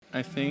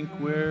I think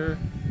we're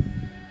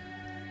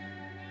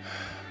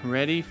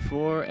ready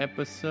for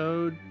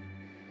episode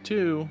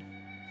 2.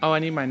 Oh, I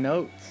need my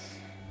notes.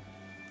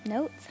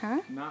 Notes,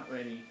 huh? Not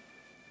ready.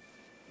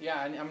 Yeah,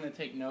 I'm going to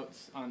take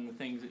notes on the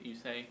things that you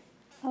say.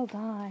 Oh,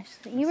 gosh.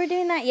 You were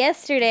doing that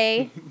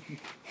yesterday.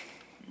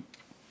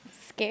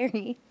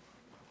 Scary.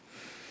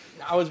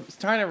 I was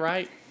trying to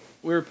write.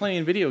 We were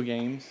playing video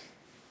games.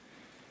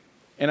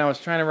 And I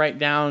was trying to write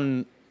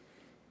down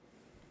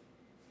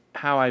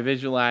how I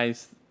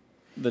visualized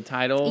the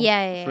title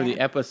for the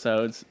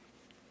episodes.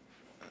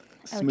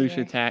 Smoosh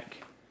Attack.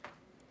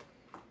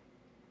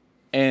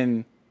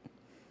 And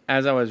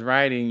as I was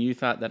writing, you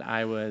thought that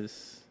I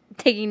was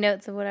taking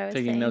notes of what I was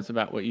saying. Taking notes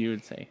about what you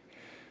would say.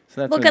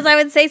 So that's because I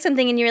would say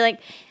something and you were like,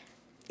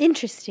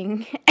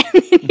 interesting.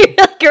 And then you're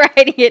like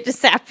writing it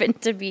just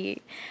happened to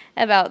be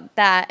about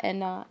that and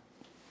not.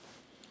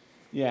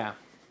 Yeah.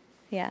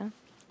 Yeah.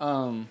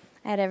 I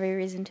had every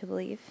reason to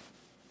believe.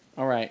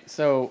 All right.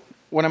 So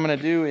what I'm going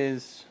to do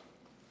is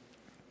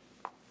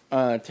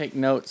take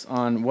notes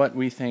on what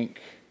we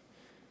think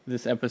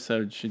this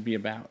episode should be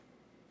about.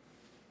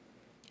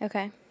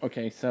 Okay.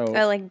 Okay, so...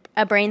 Oh, like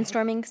a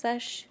brainstorming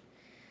sesh?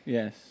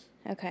 Yes.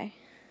 Okay.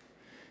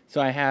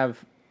 So I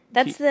have...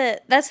 That's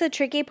the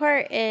tricky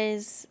part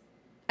is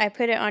I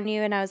put it on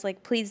you and I was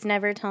like, please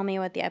never tell me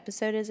what the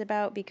episode is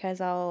about because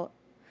I'll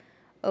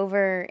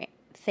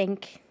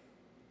overthink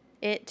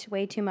it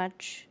way too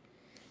much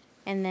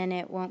and then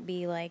it won't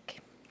be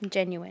like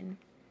genuine.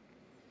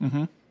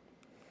 Mm-hmm.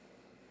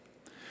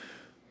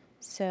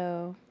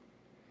 So...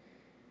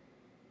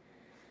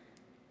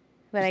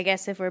 But I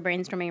guess if we're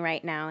brainstorming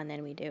right now and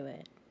then we do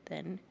it,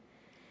 then...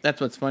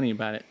 That's what's funny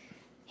about it.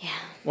 Yeah.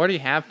 I already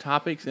have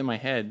topics in my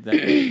head that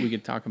we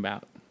could talk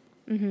about.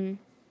 Mm-hmm.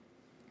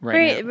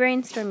 Right now.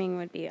 Brainstorming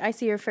would be... I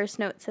see your first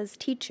note says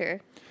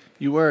teacher.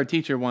 You were a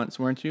teacher once,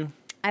 weren't you?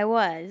 I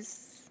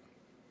was.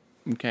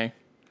 Okay.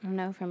 I don't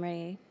know if I'm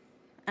ready.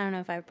 I don't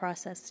know if I've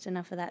processed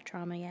enough of that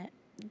trauma yet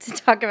to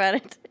talk about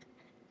it.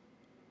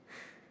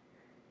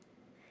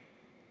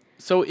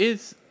 So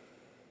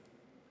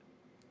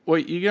Well,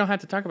 you don't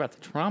have to talk about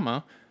the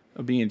trauma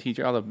of being a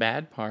teacher, all the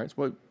bad parts.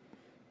 What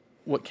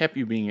kept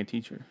you being a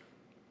teacher?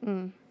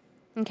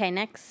 Okay,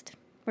 next.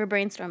 We're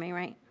brainstorming,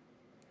 right?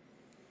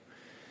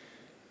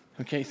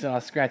 Okay, so I'll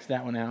scratch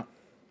that one out.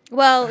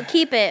 Well,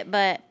 keep it,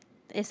 but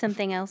it's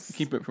something else.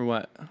 Keep it for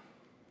what?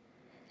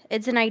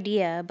 It's an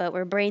idea, but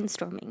we're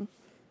brainstorming.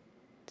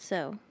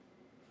 So.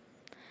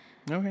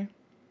 Okay.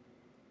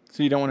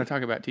 So you don't want to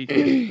talk about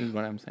teaching, is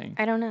what I'm saying.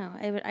 I don't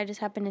know. I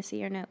just happened to see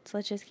your notes.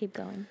 Let's just keep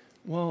going.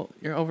 Well,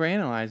 you're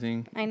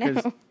overanalyzing. I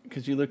know.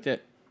 Because you looked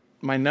at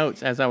my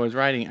notes as I was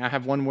writing. I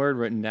have one word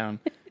written down,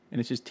 and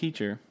it's just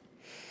teacher.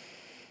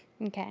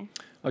 Okay.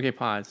 Okay,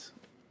 pause.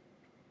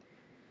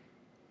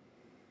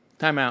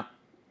 Time out.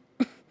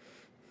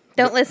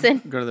 Don't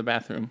listen. Go to the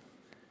bathroom.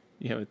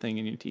 You have a thing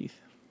in your teeth.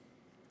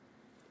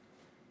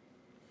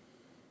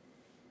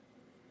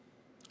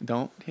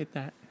 Don't hit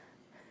that.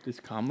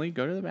 Just calmly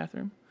go to the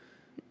bathroom.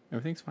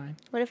 Everything's fine.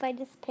 What if I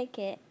just pick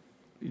it?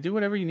 You do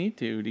whatever you need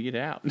to get it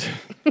out.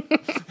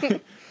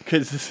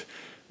 Because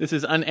this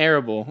is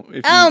unairable.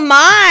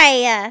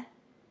 My!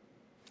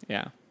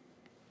 Yeah.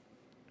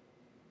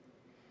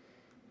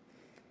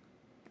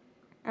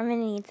 I'm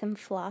going to need some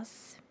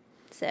floss.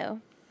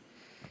 So.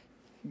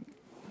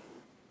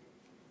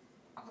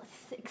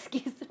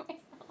 Excuse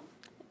myself.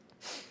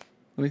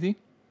 Let me see.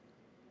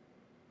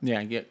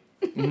 Yeah, get.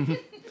 What the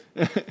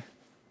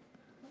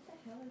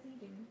hell is he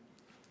doing?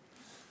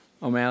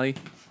 O'Malley?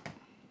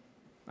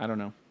 I don't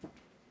know.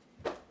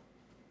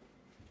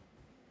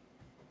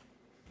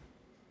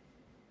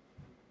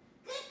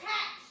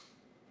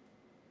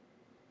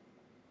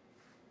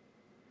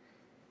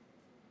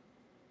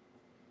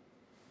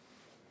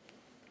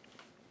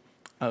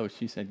 Oh,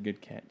 she said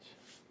good catch.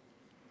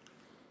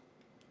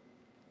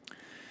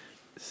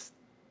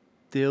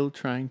 Still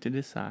trying to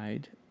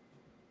decide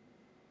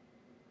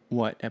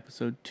what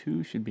episode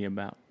 2 should be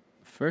about.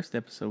 First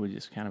episode was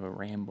just kind of a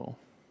ramble.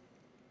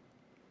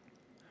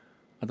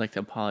 I'd like to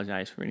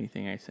apologize for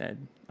anything I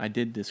said. I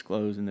did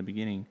disclose in the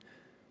beginning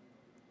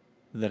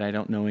that I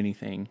don't know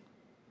anything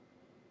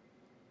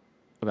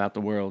about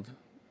the world.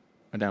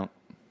 I don't.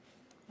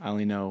 I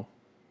only know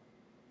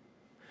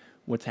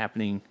what's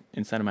happening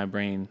inside of my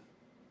brain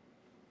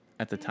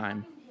at the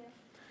time.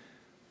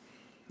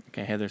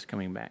 Okay, Heather's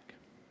coming back.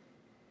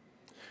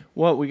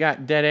 Well, we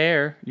got dead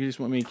air. You just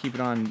want me to keep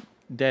it on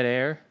dead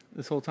air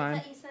this whole time? I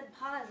thought you said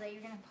pause, that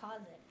you're going to pause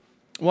it.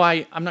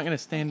 Well, I'm not going to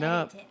stand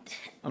up.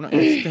 I'm not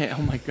going to stand.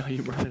 Oh my God,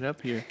 you brought it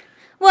up here.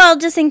 Well,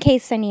 just in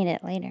case I need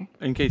it later.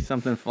 In case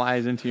something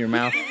flies into your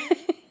mouth.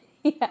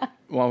 Yeah.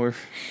 While we're...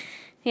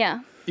 Yeah.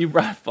 You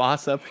brought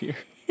floss up here.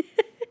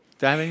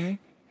 Do I have anything?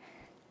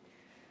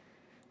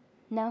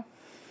 No.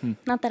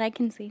 Not that I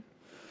can see.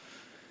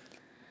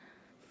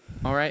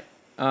 All right.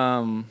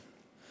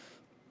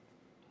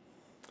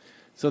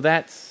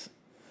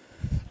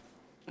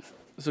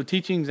 So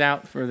teaching's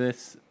out for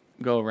this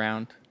go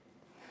around.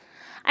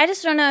 I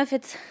just don't know if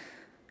it's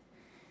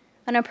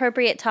An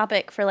appropriate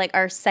topic for like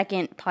our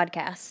second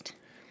podcast.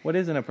 What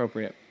is an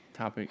appropriate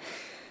topic?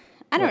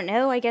 I don't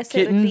know. I guess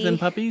Kittens it would be and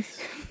puppies?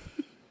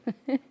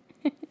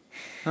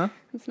 Huh?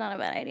 It's not a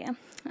bad idea.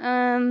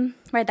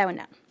 Write that one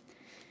down.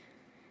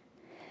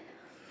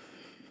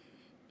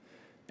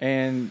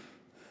 And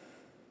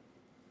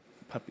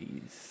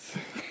puppies.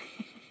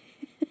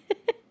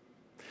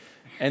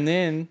 And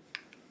then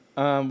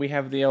we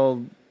have the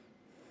old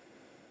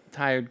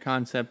tired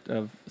concept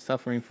of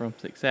suffering from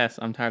success.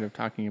 I'm tired of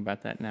talking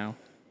about that now.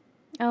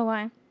 Oh,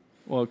 why?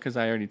 Well, because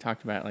I already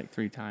talked about it like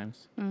 3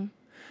 times.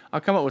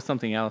 I'll come up with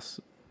something else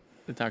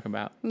to talk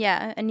about.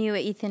 Yeah, a new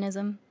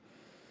Ethanism.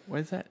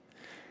 What is that?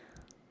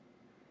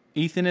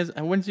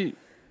 Ethanism?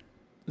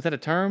 Is that a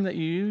term that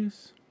you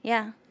use?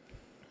 Yeah.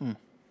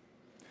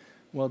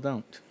 Well,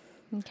 don't.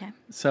 Okay.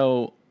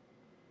 So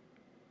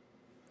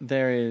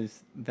there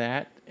is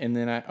that, and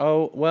then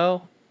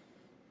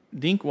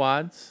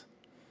dinkwads.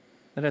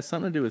 That has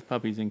something to do with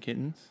puppies and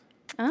kittens.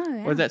 Oh,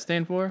 yeah. What does that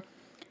stand for?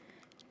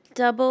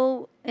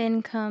 Double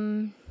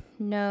income,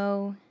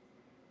 no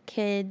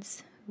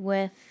kids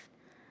with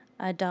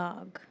a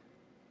dog.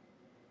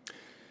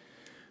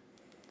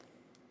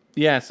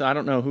 Yeah, so I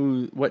don't know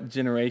what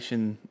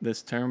generation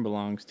this term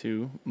belongs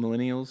to.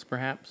 Millennials,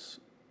 perhaps.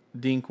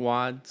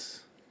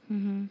 Dinkwads.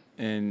 Mm-hmm.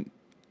 And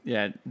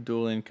yeah,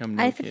 dual income,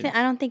 no kids.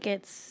 I don't think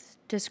it's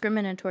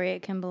discriminatory.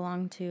 It can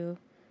belong to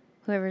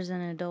whoever's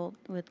an adult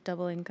with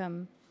double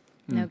income,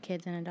 no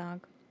kids, and a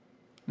dog.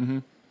 Mm-hmm.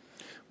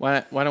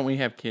 Why don't we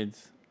have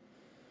kids?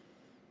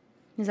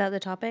 Is that the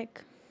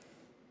topic?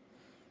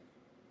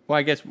 Well,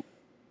 I guess,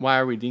 why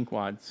are we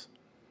dinkwads?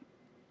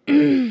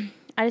 I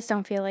just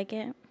don't feel like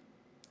it.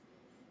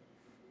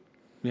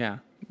 Yeah,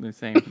 the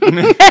same.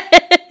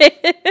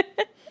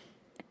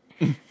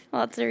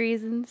 Lots of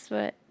reasons,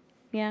 but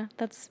yeah,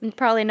 that's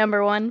probably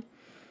number one.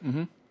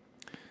 Mm-hmm.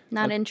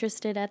 Not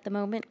interested at the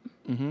moment.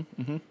 Mm-hmm.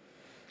 Mm-hmm.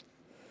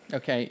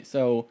 Okay,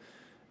 so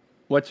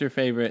what's your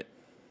favorite,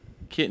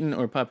 kitten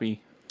or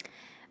puppy?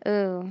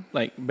 Ooh.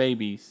 Like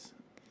babies.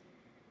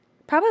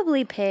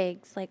 Probably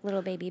pigs, like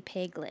little baby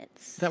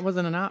piglets. That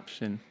wasn't an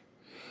option.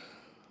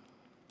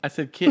 I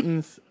said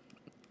kittens.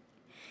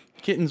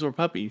 Kittens or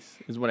puppies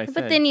is what I said.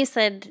 But then you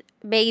said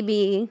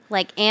baby,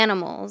 like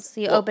animals.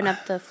 You open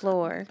up the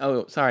floor.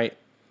 Oh, sorry.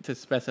 To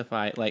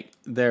specify, like,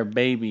 they're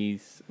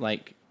babies,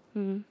 like,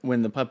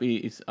 when the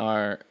puppies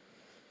are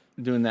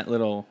doing that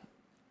little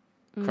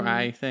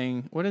cry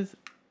thing. What is...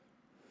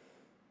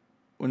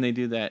 when they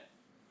do that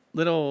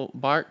little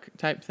bark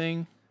type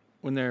thing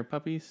when they're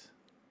puppies?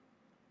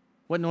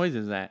 What noise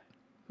is that?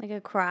 Like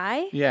a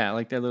cry? Yeah,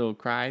 like their little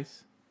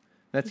cries.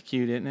 That's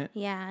cute, isn't it?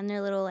 Yeah, and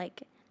they're little,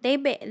 like... They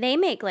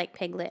make, like,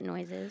 piglet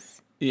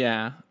noises.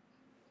 Yeah.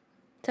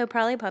 So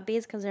probably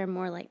puppies because they're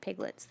more like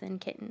piglets than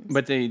kittens.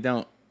 But they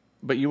don't...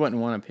 But you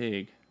wouldn't want a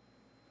pig.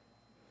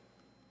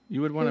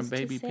 You would want Who's a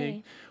baby to pig?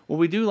 say? Well,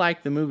 we do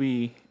like the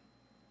movie...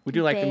 We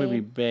do like the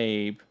movie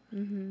Babe.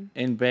 Babe. Mm-hmm.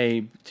 And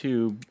Babe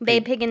 2.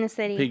 Babe Pig in the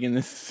City. Pig in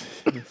the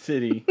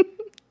City.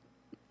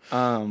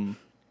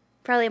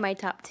 Probably my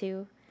top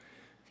 2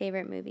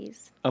 favorite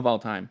movies. Of all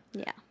time.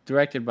 Yeah.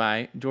 Directed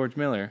by George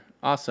Miller.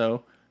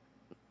 Also,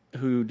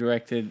 who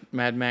directed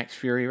Mad Max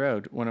Fury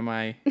Road. One of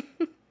my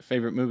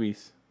favorite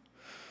movies.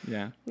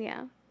 Yeah.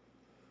 Yeah.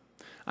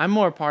 I'm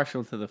more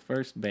partial to the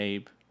first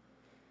Babe.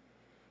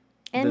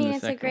 I than mean, the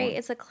second one.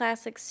 it's a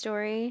classic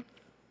story.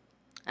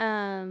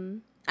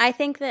 I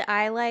think that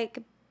I like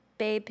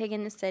Babe Pig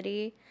in the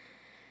City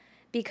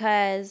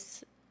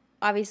because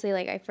obviously,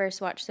 like, I first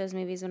watched those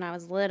movies when I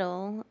was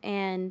little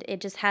and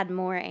it just had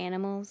more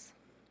animals.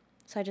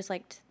 So I just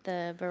liked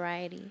the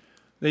variety.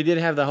 They did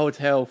have the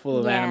hotel full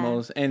of Yeah.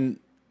 animals, and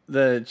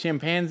the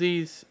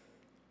chimpanzees,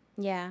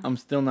 Yeah. I'm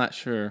still not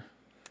sure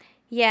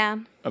Yeah.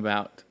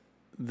 about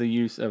the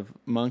use of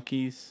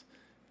monkeys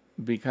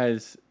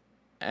because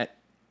I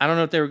don't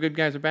know if they were good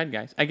guys or bad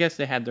guys. I guess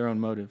they had their own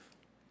motive.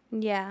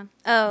 Yeah.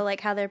 Oh,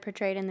 like how they're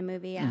portrayed in the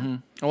movie. Yeah.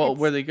 Mm-hmm. Well,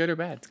 were they good or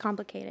bad? It's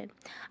complicated.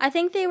 I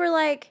think they were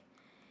like,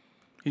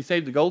 He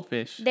saved the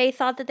goldfish. they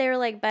thought that they were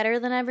like better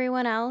than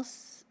everyone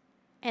else.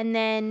 And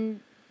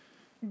then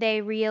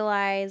they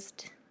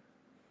realized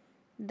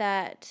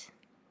that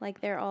like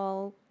they're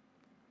all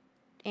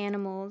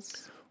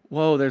animals.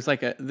 Whoa, there's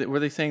like were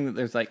they saying that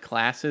there's like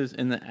classes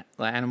in the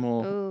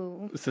animal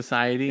Ooh.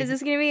 society? Is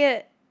this going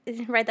to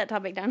be write that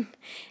topic down.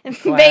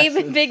 Classes.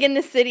 Babe Big in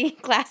the City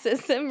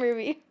classes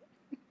movie.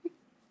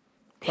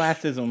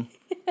 Classism.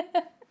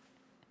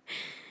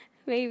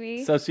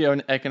 Maybe.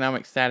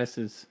 Socioeconomic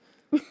statuses.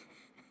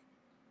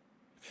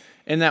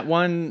 And that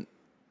one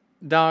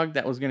dog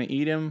that was going to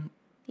eat him,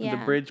 the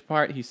bridge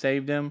part, he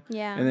saved him.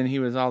 Yeah. And then he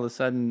was all of a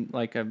sudden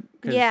like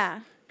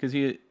Yeah. Because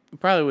he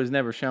probably was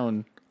never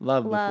shown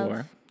love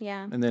before.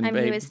 Yeah. And then I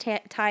mean, he Babe- was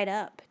tied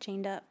up,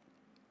 chained up.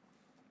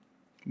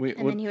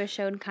 And Then he was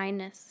shown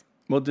kindness.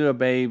 We'll do a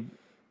Babe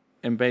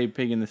and Babe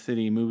Pig in the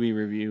City movie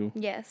review.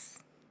 Yes.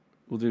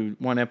 We'll do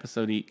one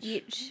episode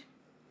Each.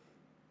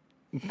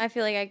 I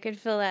feel like I could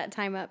fill that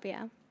time up,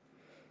 yeah.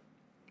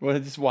 We'll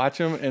just watch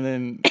them and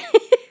then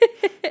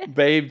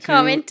Babe too.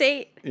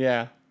 Commentate.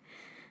 Yeah.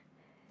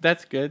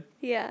 That's good.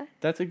 Yeah.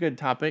 That's a good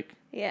topic.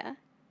 Yeah.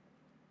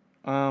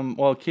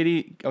 Well,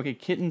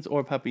 kittens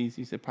or puppies?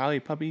 You said probably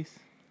puppies.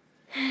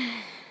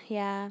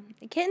 Yeah.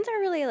 Kittens are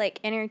really like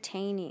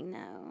entertaining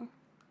though.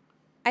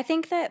 I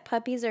think that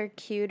puppies are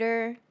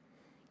cuter.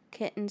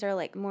 Kittens are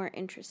like more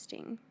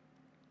interesting.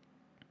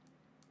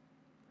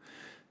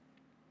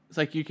 It's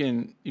like you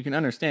can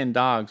understand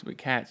dogs, but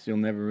cats you'll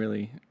never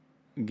really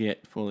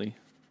get fully.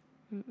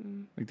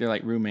 Mm-mm. Like they're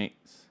like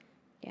roommates.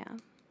 Yeah.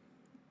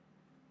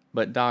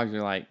 But dogs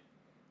are like,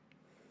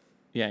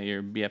 yeah,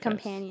 your BFFs.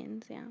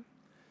 Companions, yeah.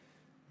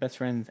 Best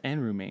friends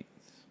and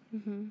roommates.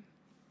 Mm-hmm.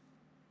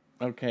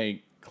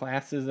 Okay,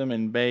 classism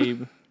and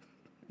Babe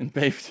and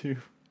Babe 2.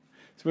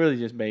 It's really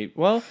just Babe.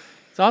 Well,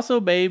 it's also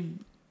Babe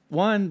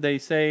 1. They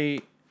say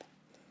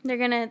They're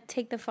going to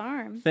take the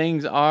farm.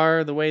 things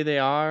are the way they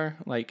are,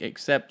 like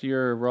accept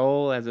your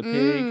role as a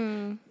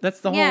pig.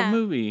 That's the whole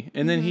movie.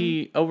 And then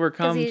he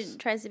overcomes... Because he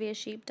tries to be a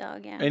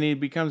sheepdog, yeah. And he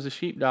becomes a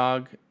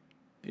sheepdog.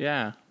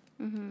 Yeah.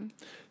 Mm-hmm.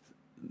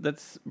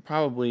 That's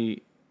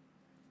probably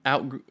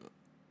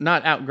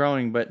not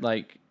outgrowing, but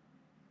like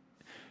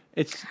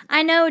it's.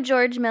 I know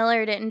George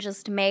Miller didn't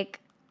just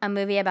make a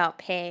movie about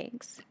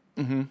pigs.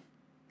 Mm-hmm.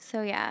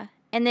 So yeah,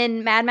 and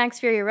then Mad Max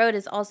Fury Road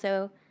is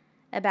also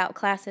about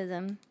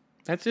classism.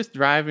 That's just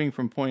driving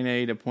from point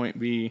A to point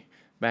B,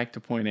 back to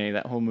point A.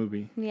 That whole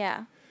movie.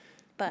 Yeah,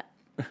 but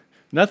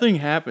nothing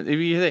happens. If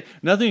you say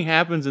nothing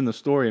happens in the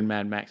story in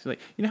Mad Max, like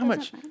you know how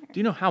much? Matter. Do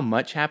you know how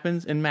much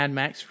happens in Mad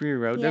Max Fury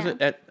Road? Yeah.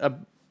 There's a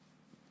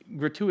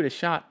gratuitous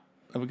shot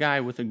of a guy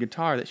with a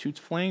guitar that shoots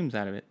flames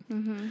out of it.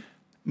 Mm-hmm.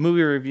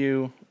 Movie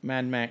review: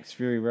 Mad Max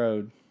Fury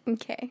Road.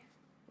 Okay.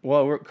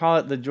 Well, we'll call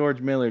it the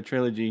George Miller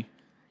trilogy.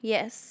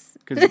 Yes.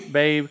 Because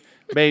Babe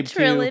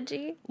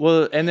trilogy. 2.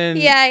 Well, and then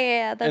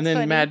Yeah. That's and then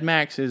funny. Mad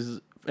Max is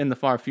in the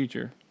far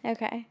future.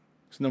 Okay.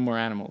 There's no more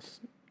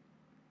animals.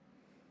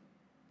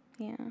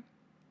 Yeah.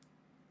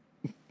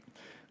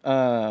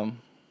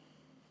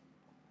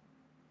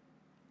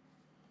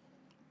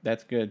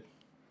 That's good.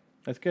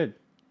 That's good.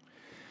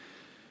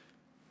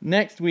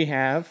 Next we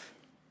have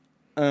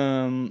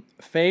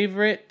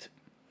favorite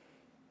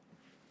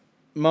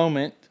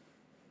moment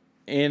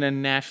in a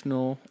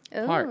national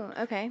park.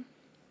 Oh, okay.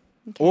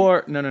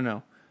 Or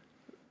no.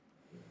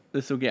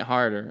 This will get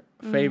harder.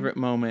 Favorite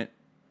moment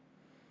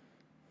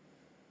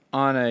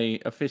on a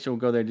official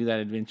go there do that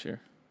adventure.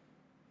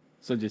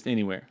 So just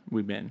anywhere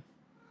we've been.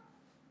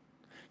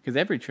 Because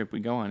every trip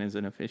we go on is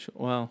an official.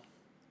 Well,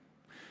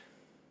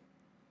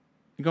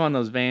 you go on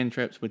those van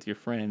trips with your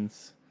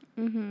friends.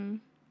 Mm-hmm.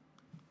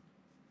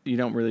 You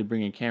don't really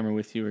bring a camera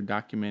with you or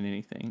document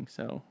anything.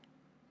 So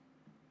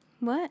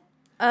What?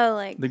 Oh,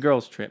 like the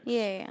girls' trips.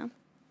 Yeah.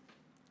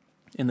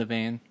 In the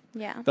van.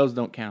 Yeah. Those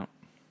don't count.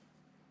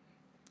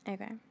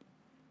 Okay.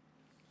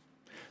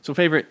 So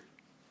favorite.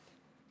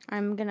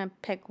 I'm gonna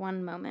pick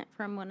one moment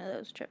from one of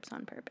those trips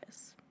on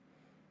purpose.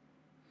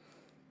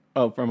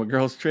 Oh, from a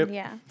girls' trip?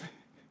 Yeah.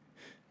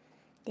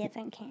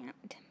 Doesn't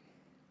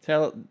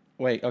count.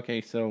 Wait,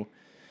 okay, so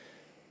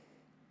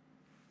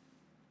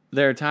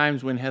there are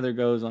times when Heather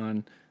goes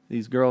on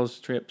these girls'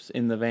 trips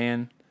in the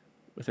van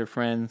with her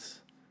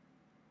friends,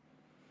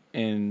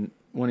 and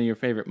one of your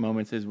favorite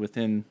moments is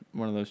within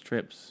one of those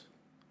trips.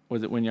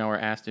 Was it when y'all were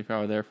asked if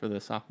y'all were there for the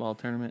softball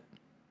tournament?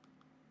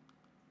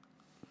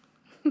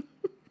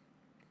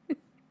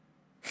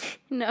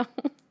 No.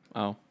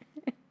 Oh.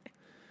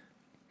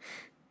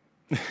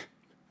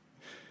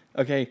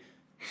 Okay,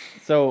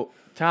 so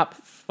top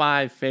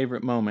 5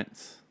 favorite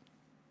moments.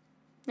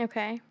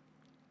 Okay.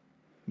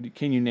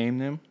 Can you name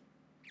them?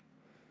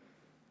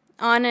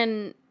 On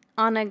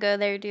a go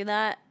there do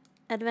that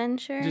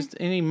adventure? Just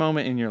any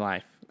moment in your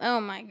life. Oh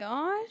my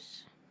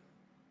gosh.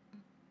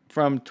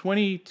 From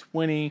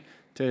 2020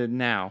 to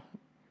now.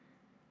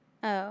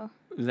 Oh.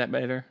 Is that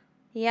better?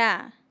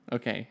 Yeah.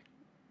 Okay.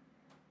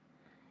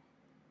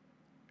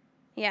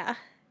 Yeah.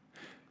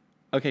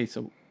 Okay,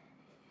 so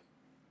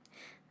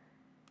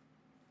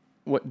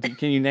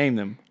can you name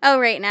them? Oh,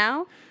 right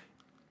now?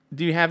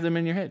 Do you have them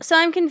in your head? So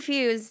I'm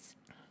confused.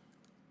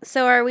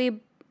 So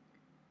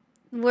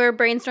we're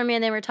brainstorming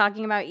and then we're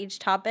talking about each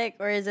topic,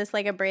 or is this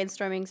like a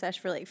brainstorming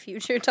session for like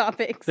future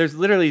topics? There's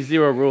literally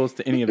 0 rules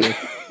to any of this.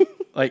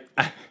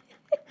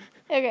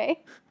 Okay.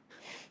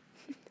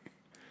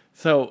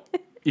 So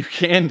you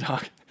can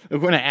talk. We're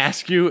going to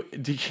ask you.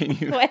 Can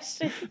you?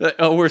 Question.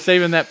 Oh, we're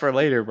saving that for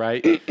later,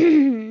 right?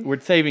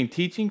 We're saving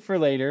teaching for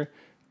later.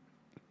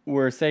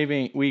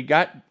 We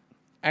got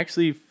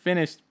actually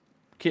finished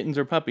kittens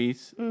or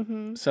puppies.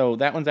 Mm-hmm. So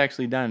that one's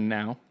actually done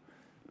now.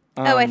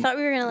 I thought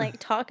we were going to like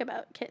talk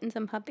about kittens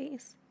and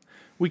puppies.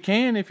 We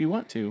can if you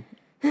want to.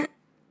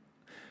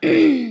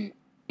 Do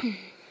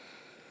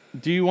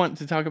you want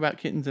to talk about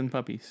kittens and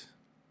puppies?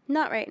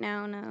 Not right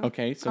now, no.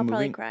 Okay, so I'll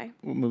probably cry.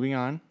 Moving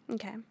on.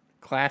 Okay.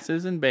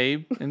 Classes and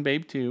Babe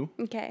 2.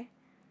 Okay.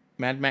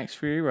 Mad Max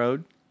Fury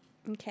Road.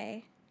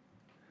 Okay.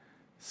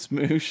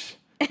 Smoosh.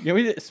 Yeah,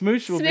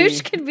 Smoosh will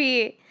Smoosh could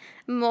be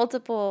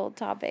multiple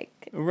topic.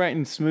 We're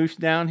writing Smoosh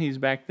down. He's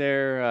back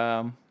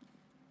there.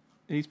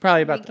 He's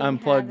probably about to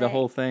unplug the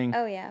whole thing.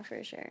 Oh, yeah,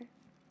 for sure.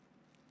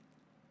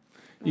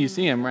 You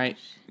see him, right?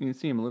 You can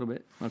see him a little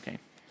bit. Okay.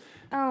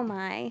 Oh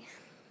my.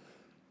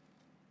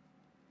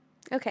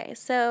 Okay,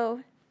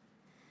 so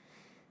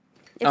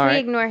if All we right.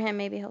 ignore him,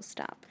 maybe he'll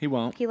stop. He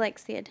won't. He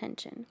likes the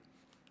attention.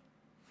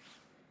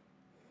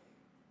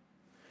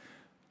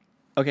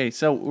 Okay,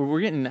 so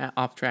we're getting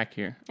off track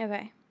here.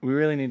 Okay. We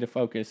really need to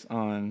focus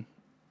on,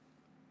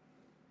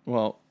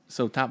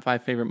 so top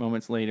 5 favorite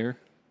moments later.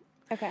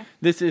 Okay.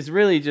 This is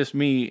really just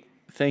me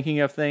thinking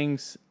of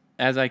things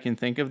as I can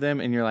think of them,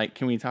 and you're like,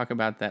 can we talk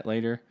about that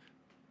later?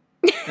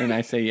 And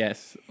I say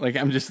yes. Like,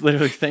 I'm just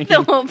literally thinking.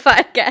 The whole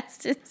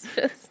podcast is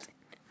just...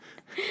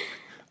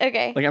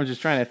 Okay. Like, I'm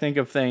just trying to think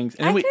of things.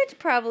 And I then could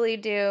probably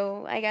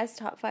do, I guess,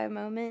 top 5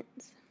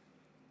 moments.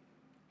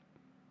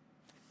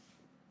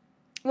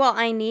 Well,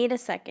 I need a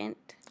second.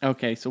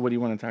 Okay, so what do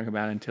you want to talk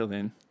about until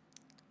then?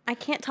 I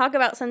can't talk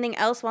about something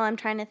else while I'm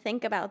trying to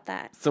think about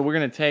that. So we're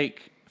going to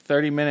take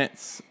 30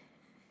 minutes.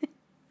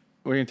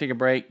 We're going to take a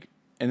break,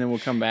 and then we'll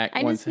come back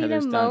I once just need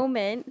Heather's a done.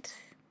 moment.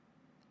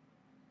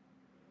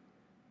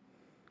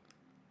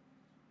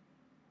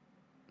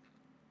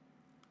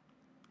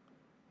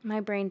 My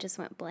brain just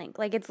went blank.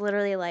 Like, it's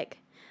literally like,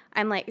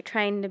 I'm like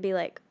trying to be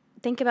like,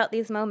 think about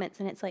these moments,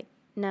 and it's like,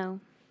 no.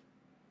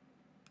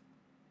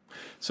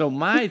 So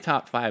my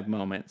top 5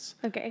 moments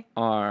Okay.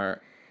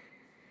 are...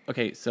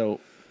 Okay,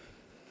 so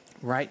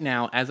right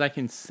now, as I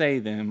can say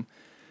them,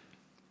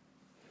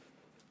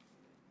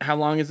 how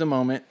long is a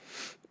moment?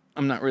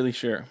 I'm not really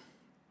sure.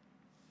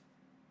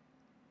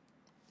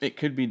 It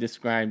could be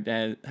described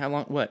as... How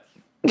long... What?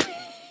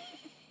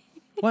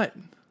 What?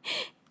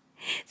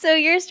 So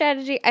your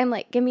strategy, I'm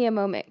like, give me a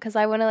moment because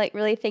I want to like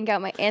really think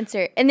out my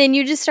answer. And then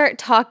you just start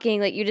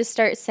talking, like you just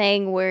start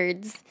saying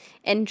words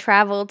and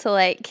travel to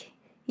like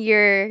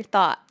your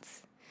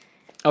thoughts.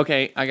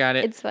 Okay, I got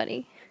it. It's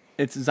funny.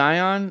 It's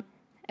Zion,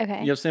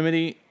 Okay.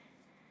 Yosemite,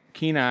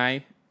 Kenai,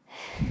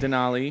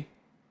 Denali,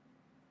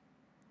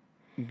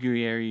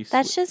 Gruyere,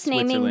 That's just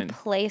naming Switzerland.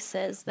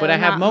 places, though, But I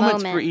have not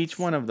moments for each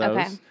one of those.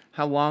 Okay.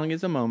 How long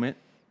is a moment?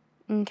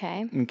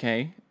 Okay.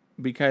 Okay.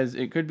 Because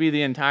it could be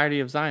the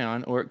entirety of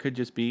Zion, or it could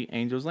just be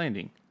Angel's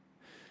Landing.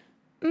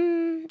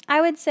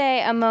 I would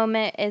say a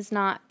moment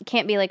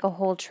can't be like a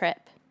whole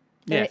trip.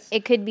 Yes.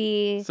 It could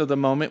be... So the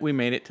moment we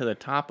made it to the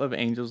top of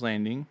Angel's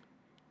Landing,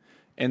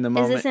 and the Is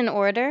moment... this in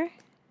order?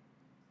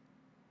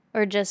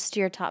 Or just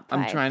your top 5?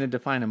 I'm trying to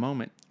define a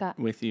moment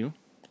with you,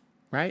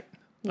 right?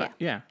 Yeah.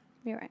 Yeah.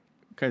 You're right.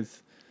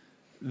 Because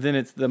then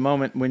it's the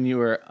moment when you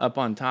were up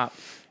on top,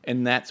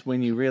 and that's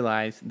when you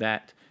realize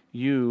that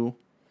you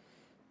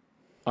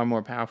are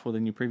more powerful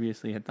than you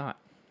previously had thought.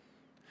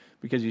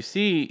 Because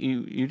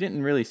you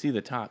didn't really see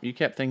the top. You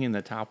kept thinking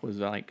the top was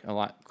like a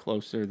lot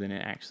closer than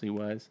it actually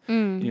was.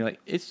 And you're like,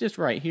 it's just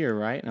right here,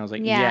 right? And I was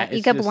like, yeah, it's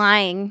you kept just...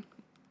 lying.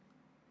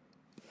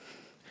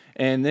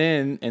 And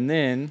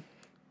then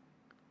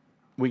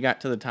we got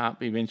to the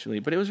top eventually.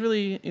 But it was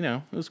really,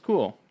 it was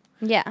cool.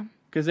 Yeah.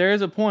 Because there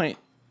is a point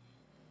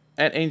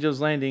at Angel's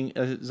Landing,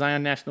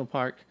 Zion National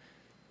Park.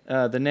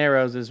 The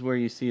Narrows is where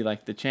you see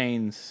like the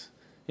chains.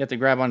 You have to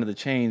grab onto the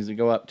chains to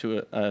go up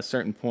to a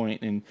certain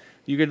point, and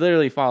you could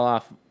literally fall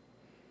off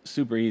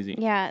super easy.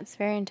 Yeah, it's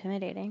very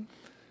intimidating.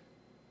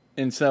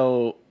 And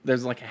so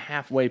there's like a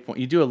halfway point.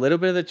 You do a little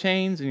bit of the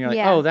chains, and you're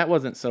like, oh, that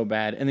wasn't so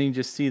bad. And then you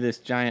just see this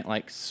giant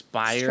like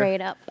spire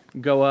straight up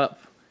go up.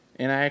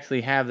 And I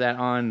actually have that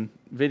on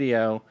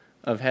video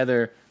of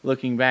Heather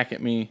looking back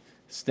at me,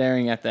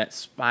 staring at that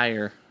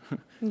spire.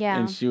 Yeah.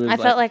 And she was I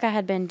felt like I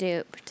had been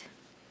duped.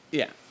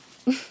 Yeah.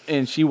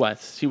 And she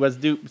was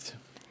duped.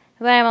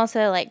 But I'm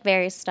also like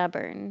very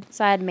stubborn.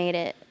 So I had made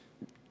it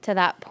to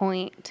that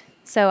point.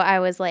 So I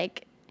was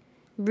like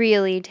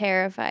really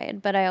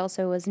terrified, but I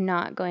also was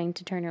not going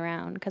to turn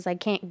around because I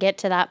can't get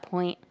to that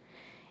point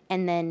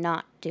and then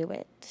not do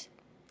it.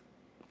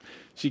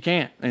 She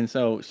can't. And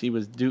so she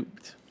was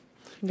duped.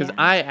 Because Yeah.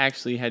 I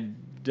actually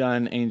had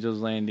done Angel's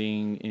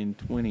Landing in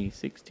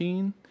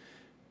 2016.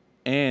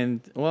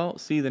 And,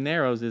 the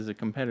Narrows is a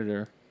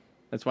competitor.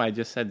 That's why I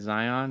just said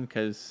Zion,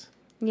 because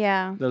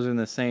those are in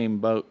the same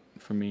boat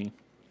for me.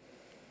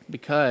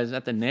 Because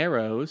at the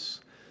Narrows,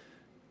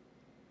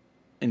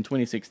 in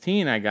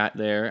 2016, I got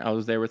there. I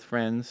was there with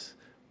friends.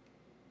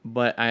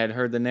 But I had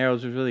heard the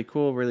Narrows was really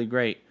cool, really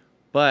great.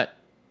 But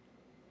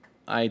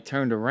I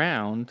turned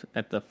around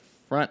at the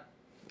front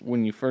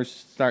when you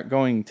first start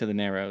going to the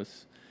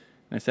Narrows.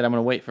 And I said, I'm going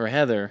to wait for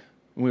Heather.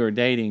 We were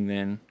dating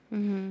then.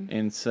 Mm-hmm.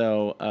 And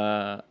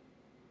so,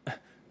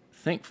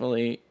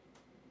 thankfully,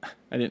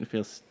 I didn't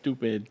feel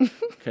stupid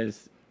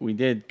because we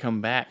did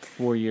come back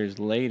 4 years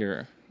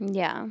later.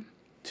 Yeah.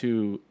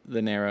 To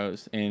the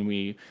Narrows, and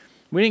we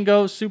didn't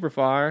go super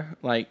far.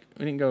 Like,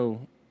 we didn't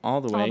go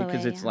all the way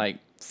because it's like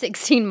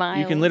 16 miles.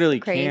 You can literally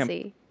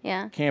crazy.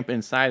 camp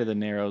inside of the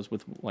Narrows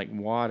with like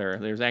water.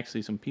 There's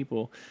actually some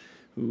people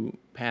who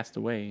passed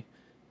away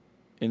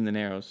in the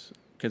Narrows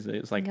because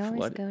it was like you always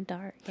flooded. Go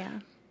dark, yeah.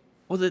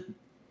 Well,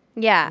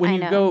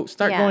 when I know.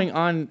 Going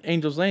on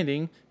Angel's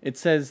Landing, it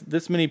says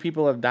this many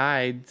people have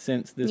died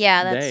since this day.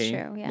 Yeah, that's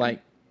true. Yeah.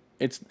 Like,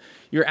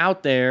 you're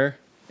out there,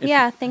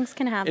 things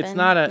can happen. It's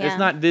not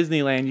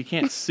Disneyland. You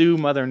can't sue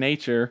Mother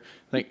Nature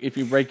like if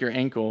you break your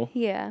ankle.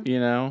 Yeah. You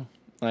know,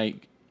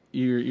 like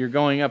you're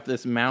going up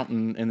this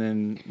mountain and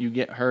then you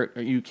get hurt,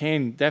 or you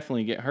can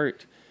definitely get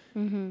hurt,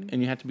 and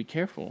you have to be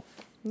careful.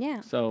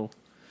 Yeah. So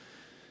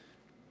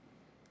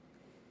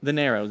the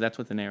Narrows, that's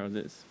what the Narrows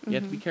is. You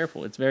have to be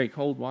careful. It's very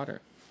cold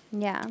water.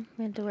 Yeah,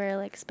 we had to wear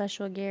like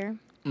special gear.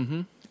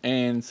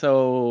 And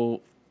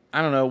so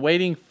I don't know.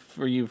 Waiting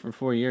for you for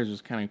 4 years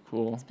was kind of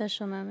cool.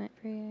 Special moment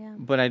for you, yeah.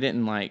 But I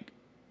didn't like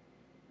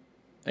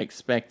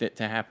expect it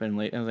to happen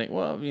late. I was like,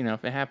 well, you know,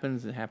 if it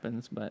happens, it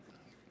happens. But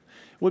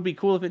it would be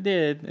cool if it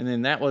did. And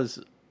then that was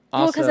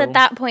also... Well, because at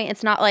that point,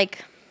 it's not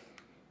like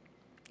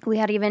we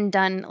had even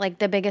done, like,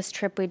 the biggest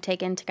trip we'd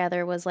taken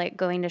together was, like,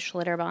 going to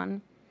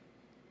Schlitterbahn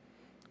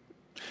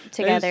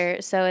together.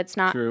 So it's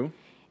not... True.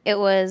 It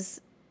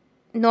was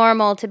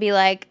normal to be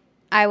like,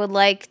 I would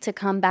like to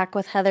come back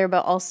with Heather,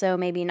 but also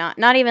maybe not.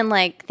 Not even,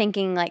 like,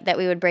 thinking, like, that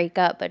we would break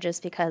up, but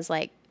just because,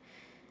 like,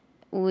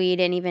 we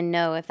didn't even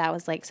know if that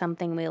was, like,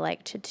 something we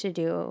liked to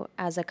do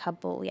as a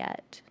couple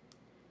yet.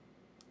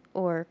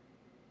 Or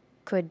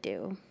could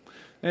do.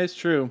 That's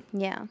true.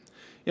 Yeah.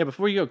 Yeah,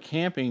 before you go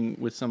camping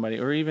with somebody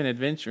or even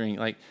adventuring,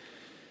 like,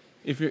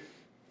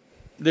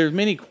 there's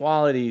many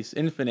qualities,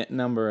 infinite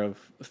number of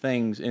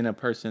things in a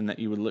person that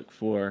you would look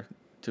for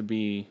to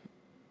be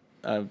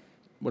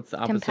what's the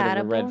opposite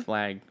Compatible? of a red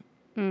flag?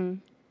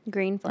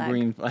 Green flag.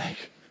 Green flag.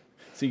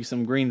 See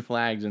some green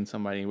flags in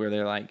somebody where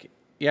they're like,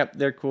 yep,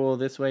 they're cool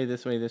this way,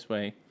 this way, this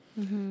way.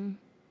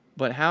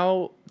 But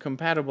how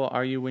compatible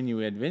are you when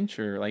you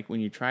adventure? Like when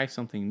you try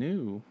something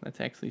new?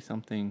 That's actually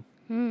something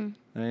I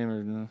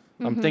never know.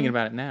 I'm thinking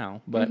about it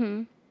now. But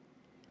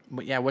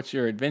yeah, what's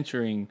your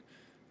adventuring?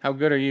 How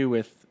good are you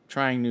with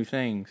trying new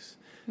things?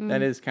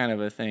 That is kind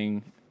of a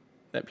thing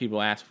that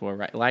people ask for,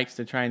 right? Likes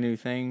to try new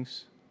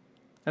things.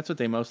 That's what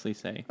they mostly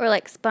say. Or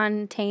like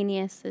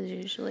spontaneous is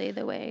usually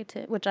the way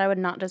to, which I would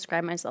not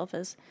describe myself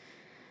as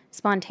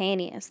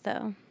spontaneous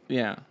though.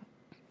 Yeah.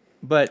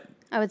 But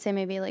I would say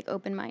maybe like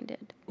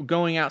open-minded.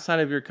 Going outside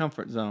of your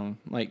comfort zone,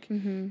 like,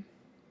 do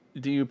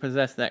you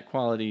possess that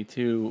quality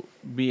to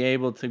be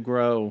able to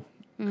grow?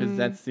 Because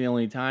that's the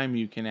only time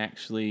you can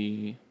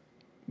actually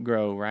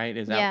grow, right?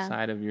 Is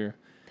outside of your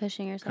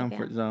pushing yourself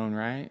comfort zone,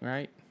 right?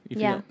 Right? If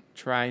you Yeah. don't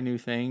try new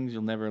things,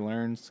 you'll never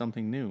learn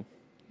something new.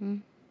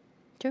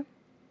 True.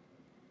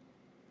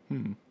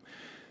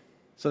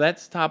 So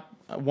that's top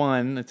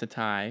one. It's a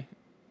tie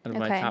out of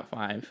my Okay. top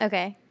 5.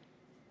 Okay.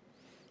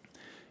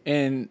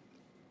 And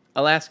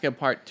Alaska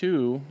Part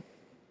 2,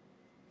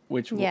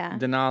 which Yeah.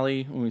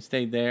 Denali, when we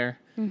stayed there.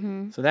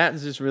 So that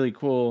is just really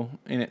cool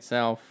in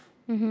itself.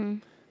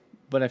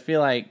 But I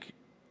feel like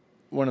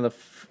one of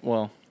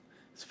the,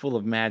 it's full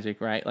of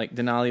magic, right? Like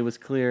Denali was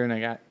clear and I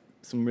got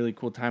some really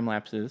cool time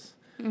lapses,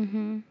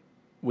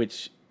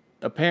 which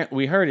apparently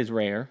we heard is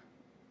rare.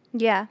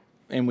 Yeah.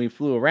 And we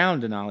flew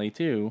around Denali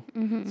too.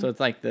 So it's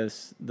like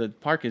the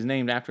park is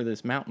named after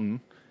this mountain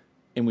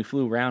and we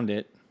flew around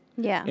it.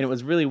 Yeah. And it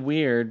was really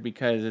weird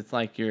because it's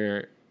like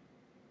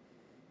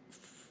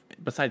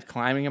besides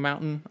climbing a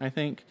mountain, I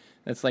think,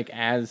 that's like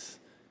as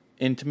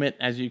intimate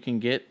as you can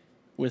get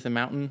with a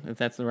mountain, if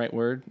that's the right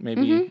word.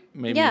 Maybe.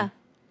 Yeah.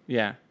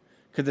 Yeah.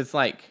 Because it's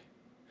like,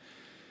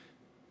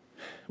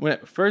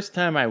 first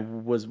time I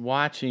was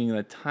watching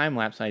the time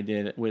lapse I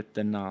did with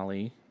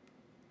Denali,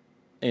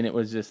 and it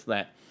was just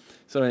that.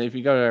 So if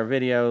you go to our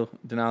video,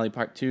 Denali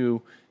Part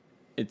 2,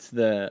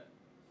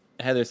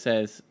 Heather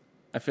says,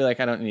 I feel like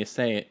I don't need to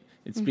say it.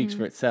 It speaks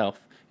for itself.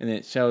 And then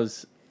it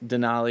shows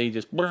Denali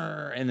just,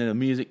 and then the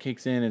music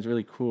kicks in. It's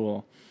really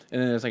cool.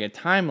 And then there's like a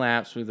time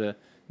lapse where the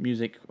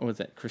music, what was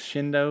that,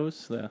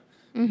 crescendos, the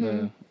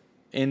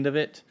end of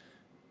it.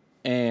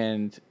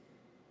 And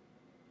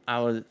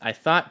I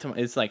thought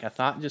it's like a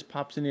thought just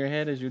pops into your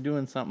head as you're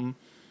doing something.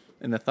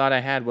 And the thought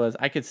I had was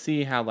I could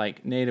see how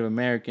like Native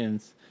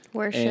Americans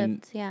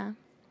Worshipped,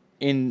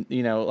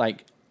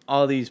 like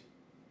all these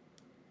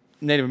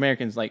Native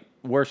Americans like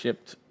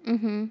worshipped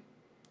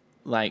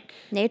like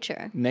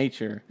nature.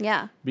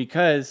 Yeah.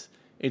 Because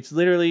it's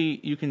literally,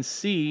 you can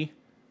see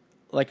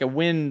like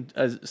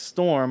a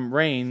storm,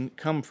 rain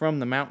come from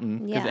the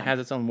mountain because it has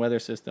its own weather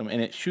system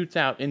and it shoots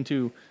out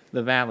into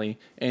the valley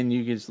and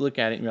you just look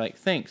at it and you're like,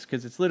 thanks,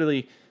 because it's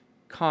literally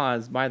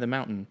caused by the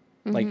mountain,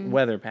 like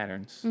weather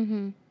patterns.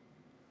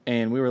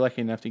 And we were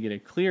lucky enough to get a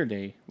clear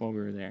day while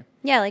we were there.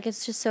 Yeah, like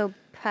it's just so,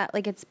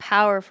 like it's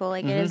powerful.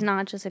 Like it is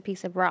not just a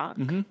piece of rock.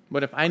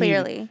 But if I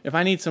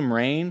need some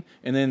rain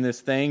and then this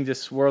thing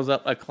just swirls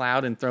up a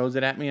cloud and throws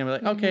it at me, I'm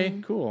like,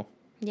 okay, cool.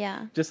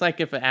 Yeah. Just like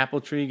if an apple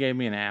tree gave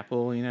me an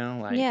apple,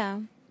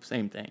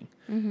 same thing.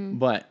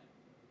 But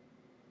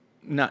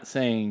not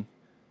saying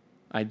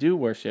I do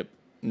worship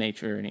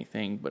nature or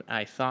anything, but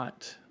I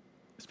thought,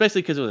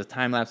 especially because it was a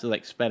time lapse, it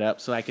like sped up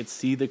so I could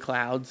see the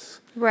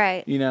clouds,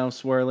 right?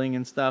 Swirling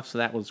and stuff. So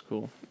that was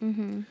cool.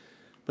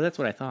 But that's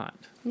what I thought.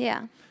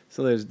 Yeah.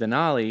 So there's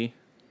Denali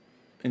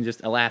and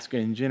just Alaska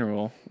in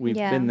general. We've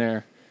been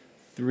there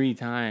 3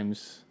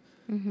 times,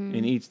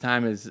 and each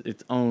time is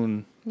its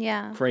own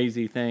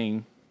crazy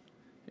thing.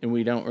 and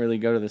we don't really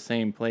go to the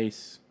same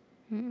place,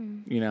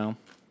 you know.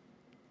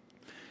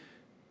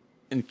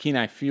 And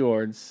Kenai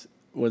Fjords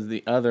was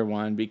the other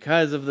one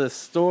because of the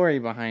story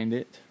behind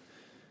it.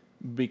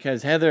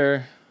 Because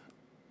Heather,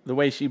 the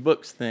way she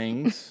books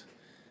things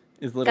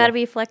is little. Gotta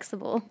be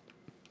flexible.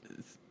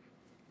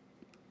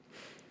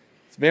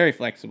 It's very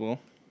flexible.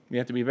 You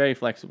have to be very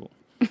flexible.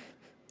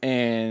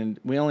 And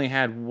we only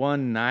had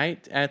one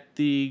night at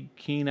the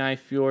Kenai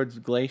Fjords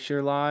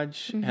Glacier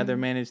Lodge. Mm-hmm. Heather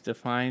managed to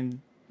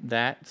find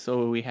that,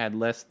 so we had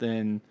less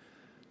than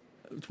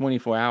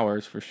 24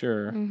 hours for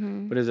sure.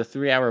 Mm-hmm. But it was a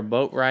 3-hour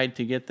boat ride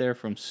to get there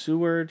from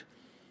Seward.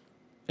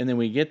 And then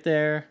we get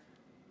there,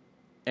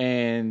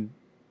 and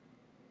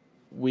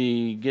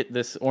we get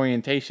this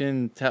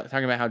orientation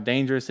talking about how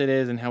dangerous it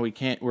is and how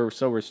we're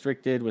so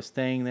restricted with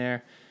staying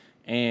there.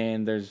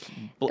 And there's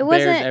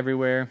bears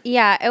everywhere.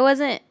 Yeah, it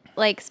wasn't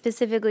like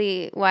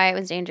specifically why it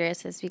was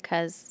dangerous is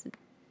because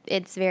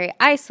it's very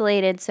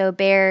isolated. So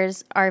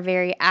bears are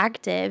very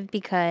active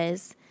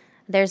because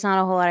there's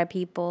not a whole lot of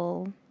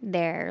people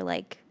there,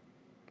 like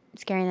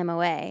scaring them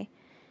away.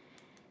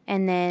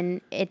 And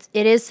then it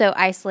is so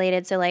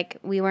isolated. So like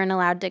we weren't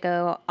allowed to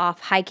go off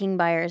hiking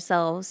by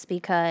ourselves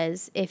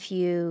because if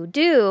you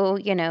do,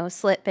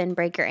 slip and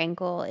break your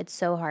ankle, it's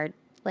so hard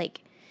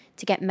like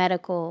to get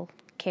medical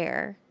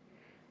care.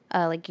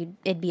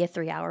 It'd be a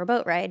 3-hour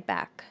boat ride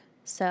back.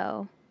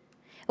 So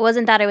it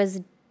wasn't that it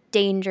was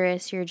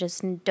dangerous. You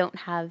just don't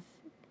have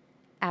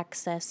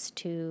access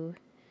to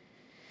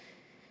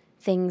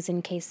things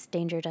in case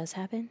danger does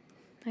happen,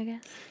 I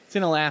guess. It's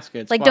in Alaska.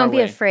 It's like, far don't away.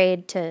 be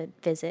afraid to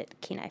visit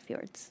Kenai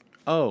Fjords.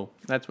 Oh,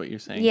 that's what you're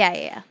saying.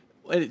 Yeah.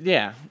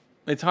 Yeah.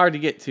 It's hard to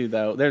get to,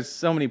 though. There's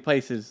so many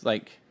places,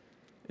 like,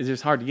 it's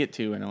just hard to get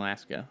to in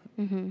Alaska.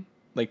 Mm-hmm.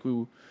 Like,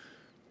 we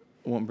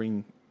won't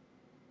bring...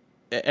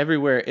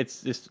 Everywhere,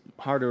 it's just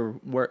harder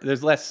work.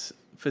 There's less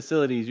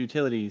facilities,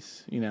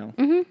 utilities,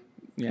 Mm-hmm.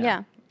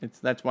 Yeah.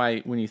 That's why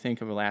when you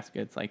think of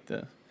Alaska, it's like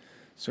the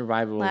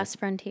survival... Last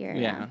frontier.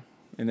 Yeah.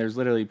 And there's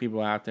literally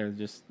people out there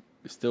just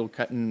still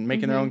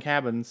making their own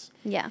cabins.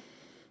 Yeah.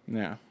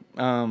 Yeah.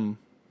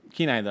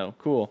 Kenai, though,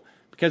 cool.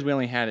 Because we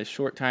only had a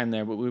short time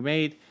there, but we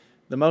made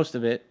the most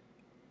of it.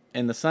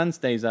 And the sun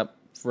stays up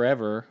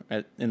forever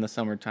in the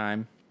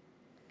summertime.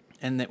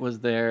 And it was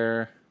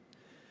there...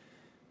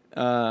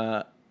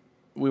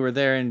 we were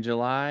there in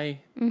July,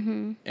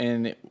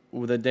 and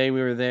the day we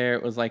were there,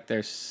 it was like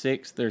their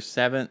sixth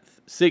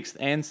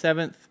and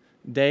seventh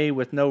day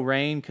with no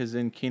rain, because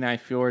in Kenai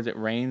Fjords it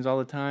rains all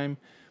the time.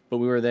 But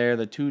we were there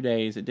the 2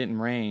 days it didn't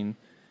rain,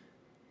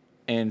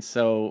 and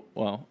so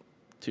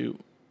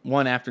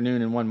one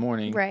afternoon and one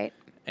morning, right?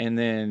 And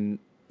then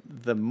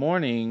the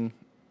morning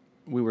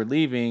we were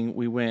leaving,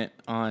 we went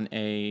on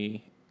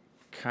a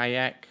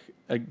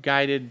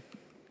guided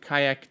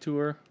kayak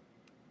tour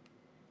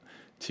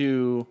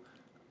to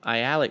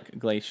Ayalik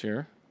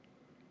Glacier,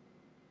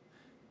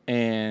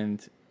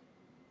 and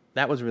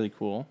that was really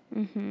cool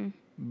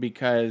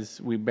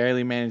because we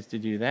barely managed to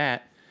do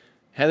that.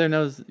 Heather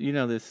knows,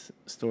 this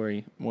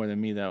story more than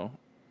me, though,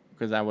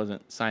 because I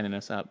wasn't signing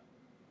us up.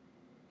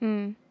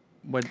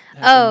 What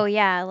happened? Oh,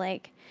 yeah,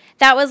 like,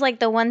 that was, like,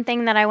 the one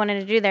thing that I wanted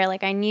to do there.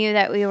 Like, I knew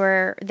that we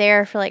were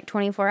there for, like,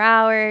 24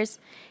 hours,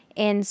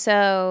 and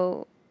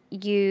so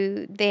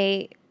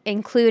they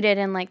included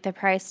in, like, the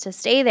price to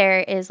stay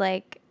there is,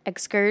 like,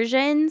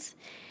 excursions.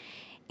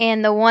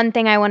 And the one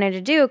thing I wanted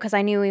to do, because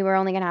I knew we were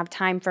only going to have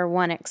time for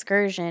one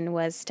excursion,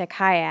 was to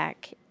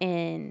kayak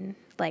in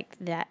like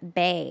that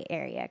bay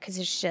area, because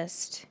it's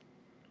just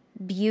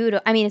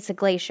beautiful. I mean, it's a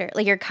glacier.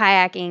 Like, you're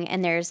kayaking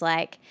and there's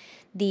like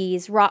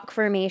these rock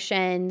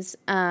formations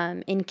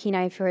in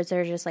Kenai Fjords that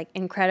are just like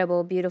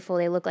incredible, beautiful.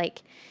 They look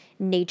like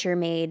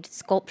nature-made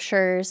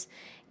sculptures.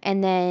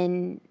 And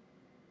then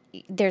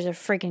there's a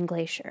freaking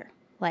glacier.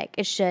 Like,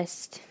 it's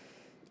just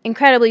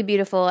incredibly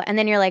beautiful. And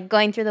then you're like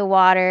going through the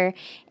water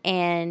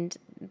and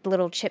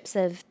little chips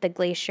of the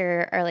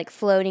glacier are like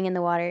floating in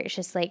the water. It's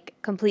just like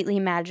completely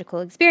magical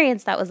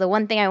experience. That was the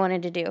one thing I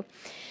wanted to do.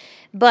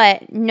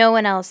 But no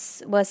one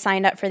else was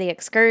signed up for the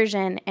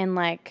excursion, and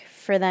like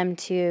for them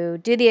to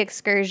do the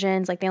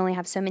excursions, like they only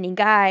have so many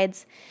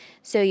guides.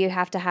 So you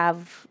have to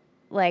have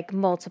like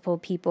multiple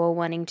people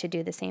wanting to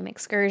do the same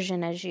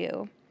excursion as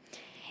you.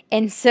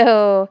 And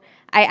so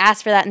I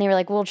asked for that and they were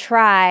like, "We'll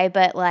try,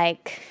 but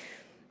like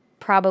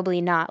probably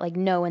not, like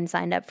no one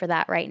signed up for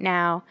that right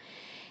now."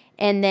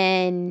 And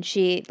then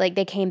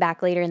they came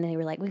back later and they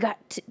were like, we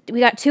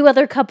got 2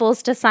 other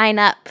couples to sign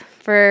up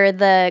for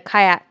the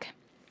kayaking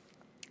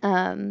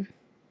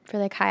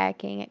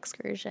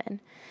excursion.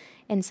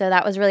 And so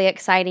that was really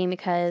exciting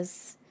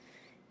because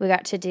we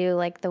got to do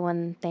like the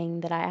one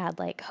thing that I had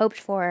like hoped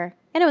for.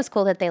 And it was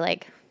cool that they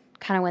like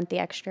kind of went the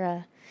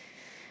extra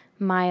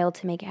mile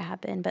to make it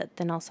happen. But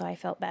then also I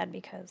felt bad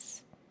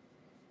because,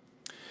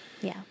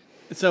 yeah.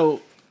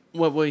 So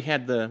we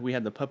had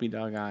the puppy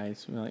dog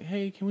eyes. We were like,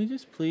 hey, can we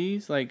just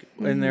please like?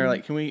 And they're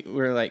like,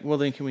 we're like, well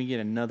then can we get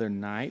another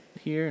night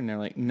here? And they're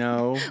like,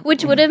 no.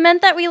 Which would have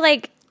meant that we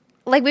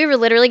we were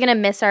literally gonna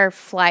miss our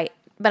flight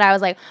but I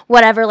was like,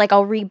 whatever, like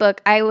I'll rebook.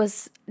 I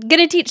was going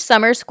to teach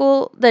summer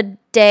school the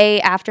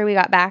day after we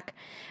got back,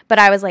 but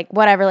I was like,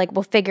 whatever, like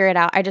we'll figure it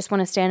out. I just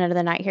want to stay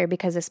another night here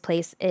because this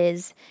place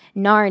is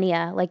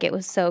Narnia. Like it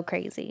was so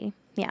crazy.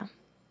 Yeah.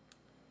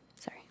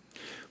 Sorry.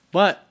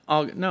 But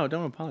no,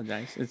 don't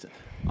apologize.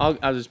 I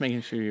was just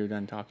making sure you're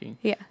done talking.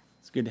 Yeah.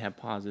 It's good to have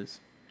pauses.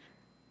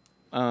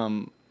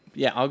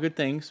 Yeah, all good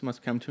things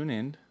must come to an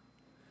end.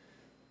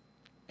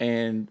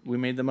 And we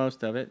made the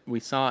most of it. We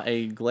saw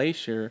a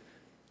glacier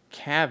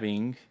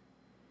calving.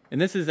 And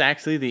this is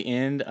actually the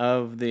end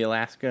of the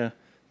Alaska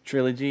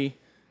trilogy.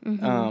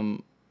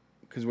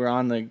 Because we're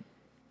on the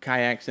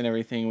kayaks and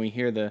everything. We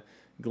hear the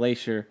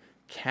glacier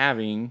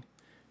calving.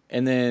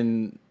 And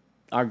then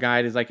our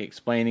guide is like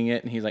explaining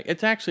it. And he's like,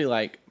 it's actually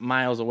like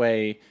miles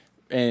away.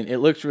 And it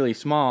looks really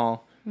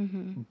small.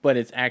 But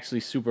it's actually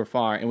super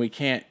far. And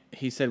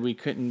he said we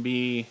couldn't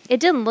be.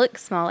 It didn't look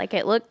small. Like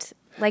it looked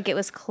like it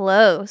was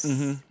close.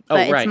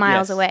 But it's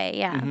miles away.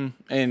 Yeah.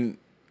 And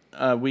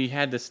we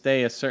had to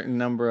stay a certain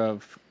number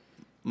of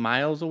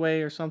miles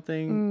away or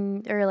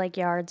something. Or like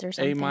yards or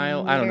something. A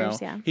mile? Meters, I don't know.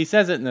 Yeah. He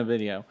says it in the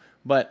video.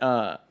 But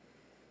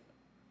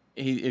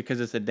because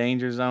it's a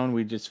danger zone,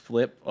 we just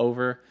flip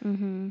over.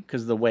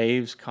 Because the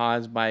waves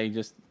caused by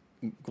just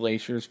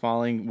glaciers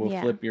falling will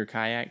flip your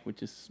kayak,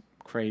 which is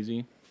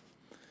crazy.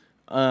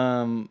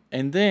 And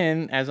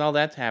then, as all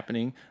that's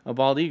happening, a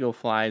bald eagle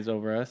flies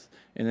over us.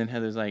 And then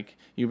Heather's like,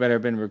 you better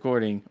have been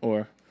recording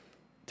or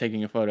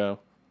taking a photo.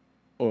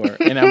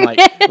 And I'm like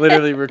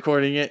literally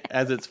recording it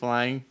as it's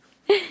flying.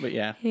 But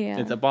yeah,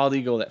 it's a bald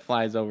eagle that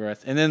flies over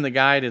us. And then the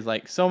guide is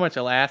like, so much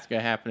Alaska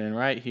happening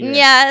right here.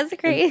 Yeah, it's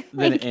great.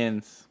 Then it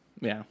ends.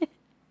 Yeah.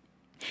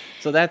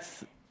 So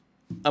that's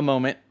a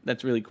moment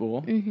that's really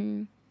cool.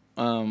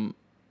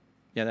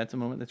 Yeah, that's a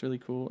moment that's really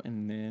cool.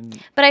 And then.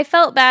 But I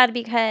felt bad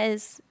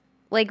because,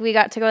 like, we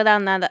got to go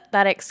down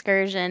that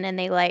excursion and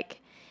they, like,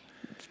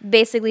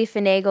 basically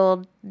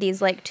finagled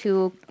these, like,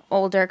 two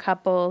older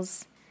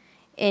couples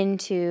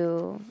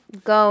into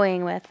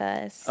going with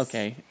us.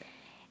 Okay.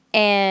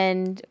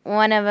 And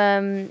one of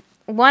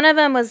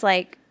them was,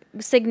 like,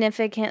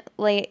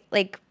 significantly,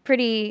 like,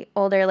 pretty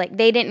older. Like,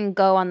 they didn't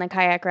go on the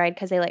kayak ride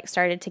because they, like,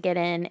 started to get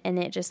in and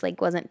it just,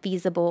 like, wasn't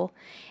feasible.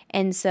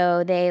 And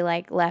so they,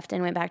 like, left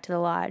and went back to the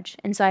lodge.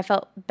 And so I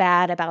felt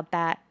bad about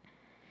that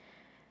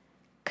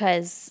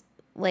because,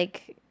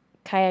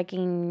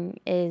 kayaking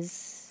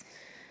is...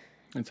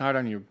 It's hard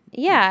on your...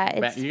 Yeah.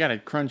 Back. You got to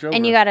crunch over.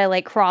 And you got to,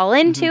 like, crawl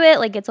into it.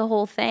 Like, it's a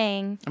whole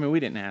thing. I mean, we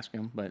didn't ask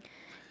him, but...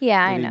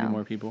 Yeah, I know.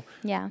 More people.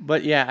 Yeah.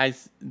 But, yeah,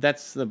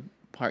 that's the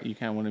part you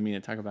kind of wanted me to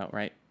talk about,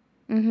 right?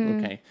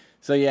 Okay.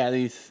 So, yeah,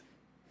 the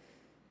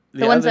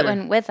ones that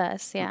went with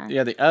us, yeah.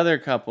 Yeah, the other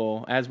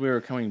couple, as we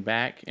were coming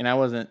back, and I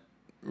wasn't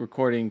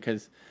recording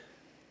because...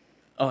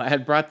 Oh, I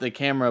had brought the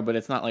camera, but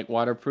it's not, like,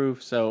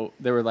 waterproof. So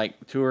there were,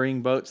 like,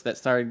 touring boats that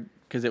started...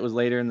 Because it was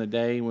later in the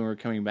day when we were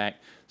coming back.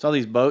 So all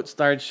these boats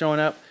started showing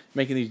up,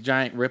 making these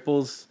giant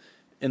ripples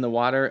in the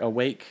water,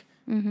 awake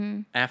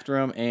after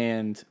them.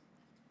 And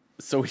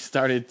so we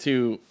started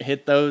to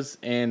hit those,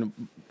 and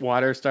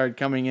water started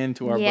coming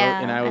into our boat.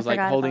 And I was like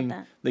holding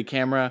the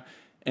camera.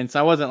 And so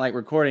I wasn't like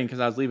recording because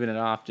I was leaving it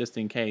off just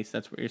in case.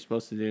 That's what you're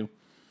supposed to do.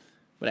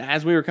 But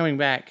as we were coming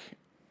back,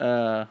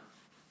 a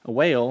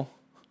whale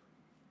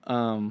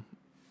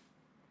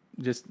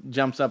just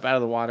jumps up out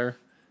of the water,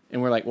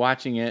 and we're like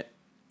watching it.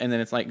 And then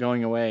it's like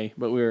going away.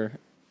 But we were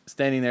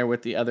standing there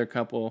with the other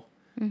couple,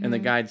 and the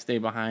guide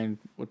stayed behind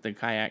with the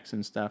kayaks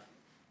and stuff.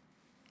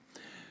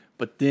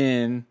 But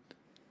then,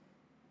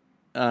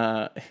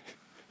 so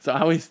I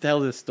always tell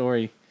this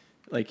story.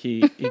 Like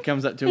he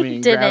comes up to me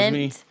and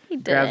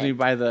grabs me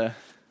by the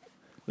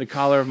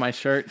collar of my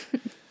shirt.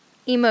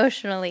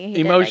 Emotionally,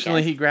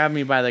 he grabbed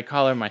me by the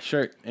collar of my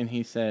shirt, and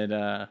he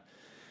said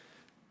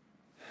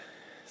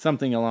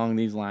something along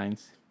these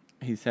lines.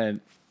 He said,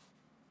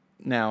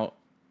 "Now,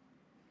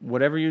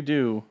 whatever you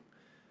do,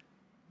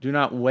 do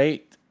not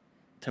wait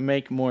to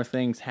make more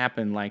things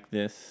happen like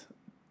this.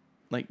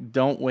 Like,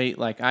 don't wait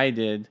like I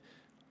did.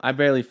 I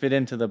barely fit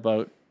into the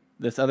boat.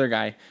 This other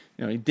guy,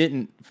 he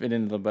didn't fit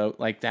into the boat.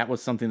 Like, that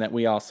was something that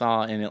we all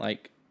saw, and it,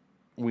 like,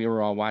 we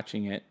were all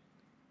watching it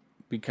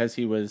because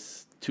he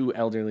was too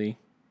elderly.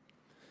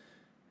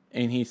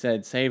 And he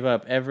said, save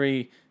up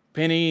every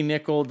penny,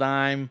 nickel,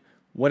 dime,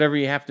 whatever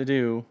you have to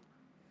do.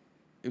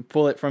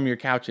 Pull it from your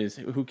couches.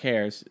 Who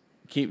cares?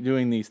 Keep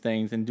doing these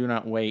things and do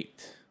not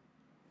wait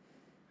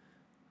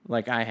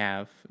like I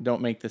have.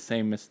 Don't make the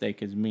same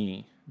mistake as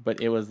me." But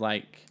it was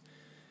like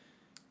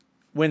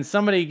when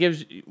somebody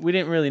we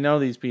didn't really know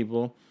these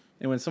people,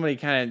 and when somebody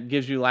kind of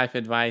gives you life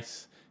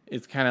advice,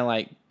 it's kind of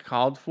like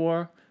called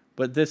for.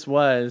 But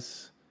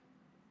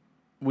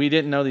we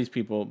didn't know these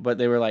people, but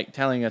they were like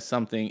telling us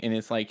something, and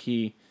it's like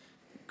he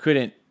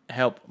couldn't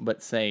help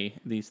but say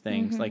these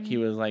things. Like he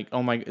was like,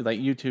 "Oh my, like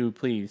you too,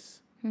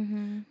 please."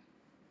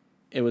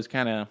 It was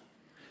kind of...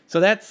 So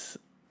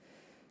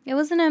it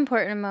was an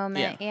important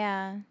moment.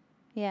 Yeah.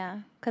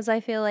 Because I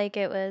feel like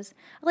it was,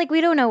 like, we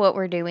don't know what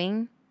we're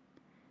doing.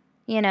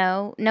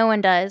 No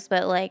one does,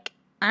 but, like,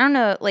 I don't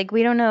know. Like,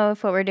 we don't know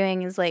if what we're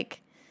doing is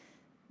like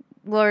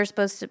what we're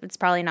supposed to. It's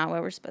probably not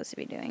what we're supposed to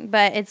be doing.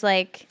 But it's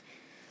like,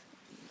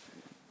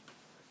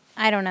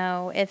 I don't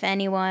know if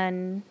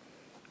anyone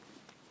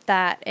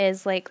that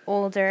is like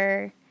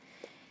older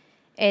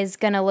is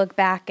gonna look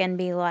back and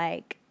be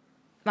like,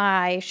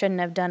 I shouldn't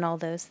have done all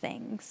those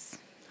things.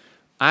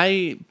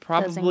 I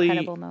Those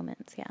incredible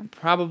moments, yeah.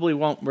 probably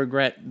won't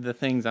regret the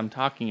things I'm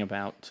talking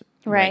about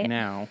right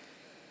now.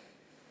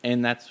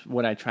 And that's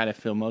what I try to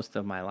fill most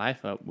of my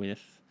life up with,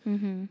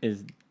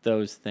 is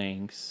those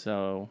things.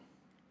 So,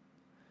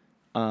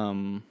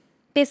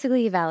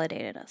 basically, you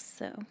validated us,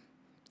 so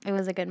it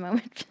was a good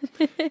moment.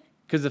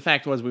 because the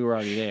fact was we were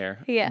already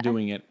there,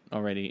 doing it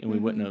already, and we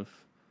wouldn't have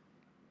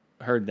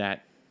heard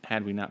that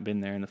had we not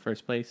been there in the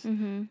first place.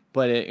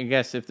 But I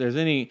guess if there's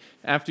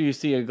after you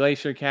see a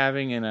glacier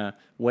calving and a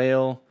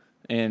whale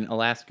in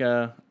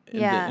Alaska,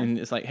 and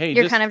it's like, hey,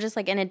 you're kind of just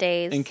like in a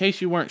daze. In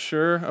case you weren't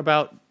sure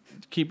about,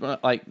 go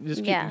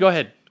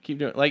ahead, keep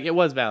doing it. Like, it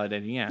was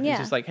validating, yeah. It's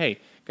just like, hey,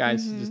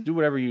 guys, just do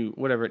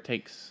whatever it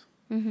takes.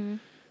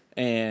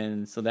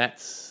 And so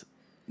that's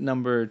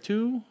number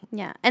 2.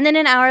 Yeah. And then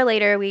an hour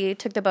later, we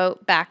took the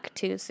boat back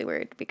to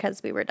Seward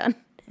because we were done.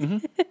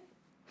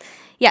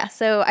 Yeah,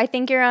 so I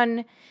think you're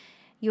on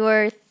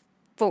your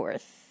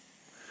 4th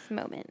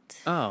moment.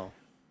 Oh.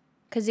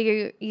 Because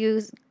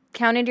you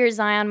counted your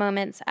Zion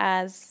moments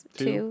as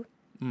 2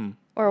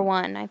 or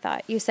 1, I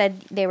thought. You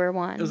said they were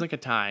 1. It was like a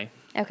tie.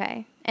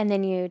 Okay. And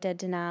then you did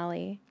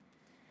Denali,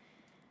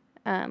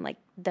 like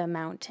the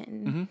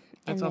mountain.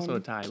 That's also a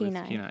tie with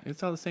Kenai.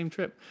 It's all the same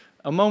trip.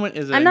 A moment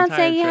is an I'm not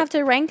saying you trip. have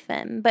to rank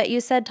them, but you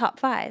said top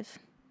 5.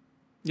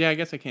 Yeah, I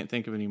guess I can't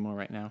think of any more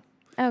right now.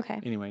 Okay.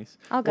 Anyways.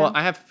 I'll go. Well,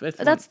 I have fifth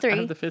one. That's 3. I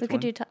have the 5th we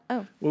could one.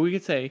 do Well, we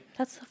could say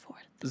that's the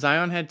 4th.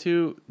 Zion had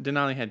 2,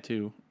 Denali had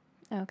 2.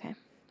 Okay.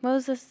 What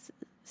was the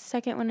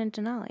second one in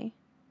Denali?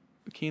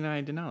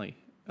 Kenai, Denali.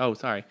 Oh,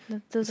 sorry.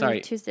 Those are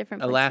 2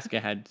 different places. Alaska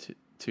had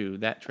 2,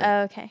 that trip.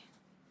 Oh, okay.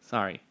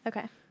 Sorry.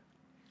 Okay.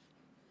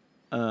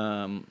 We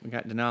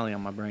got Denali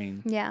on my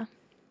brain. Yeah.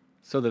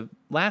 So the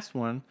last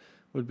one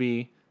would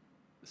be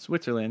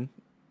Switzerland.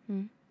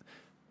 And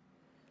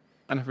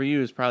for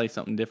you, it's probably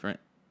something different.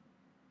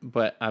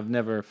 But I've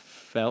never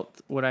felt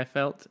what I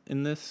felt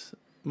in this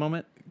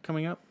moment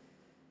coming up.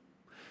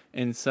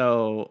 And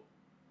so,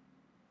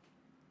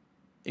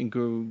 in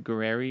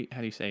Guerreri, how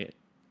do you say it?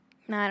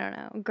 I don't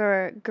know.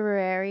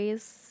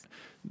 Guerreri's.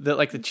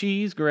 The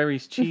cheese,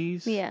 Guerreri's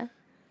cheese. Yeah.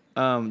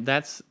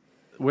 That's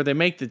where they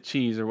make the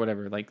cheese or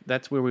whatever. Like,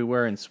 that's where we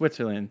were in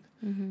Switzerland.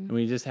 And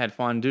we just had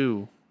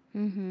fondue.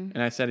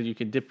 And I said you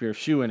could dip your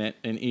shoe in it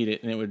and eat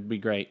it, and it would be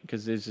great.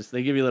 Because it's just,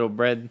 they give you little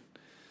bread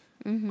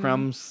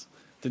crumbs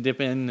to dip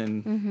in.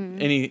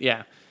 And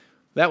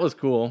that was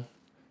cool.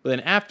 But then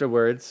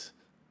afterwards,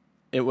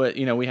 it was,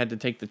 we had to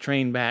take the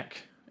train back.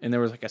 And there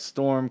was like a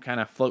storm kind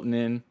of floating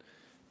in.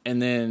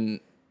 And then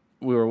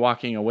we were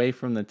walking away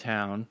from the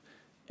town.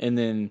 And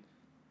then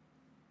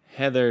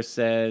Heather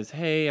says,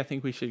 hey, I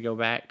think we should go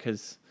back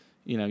because,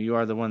 you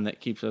are the one that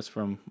keeps us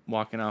from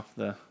walking off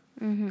the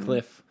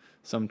cliff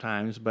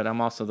sometimes. But I'm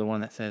also the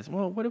one that says,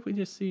 well, what if we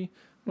just see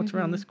what's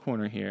around this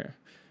corner here?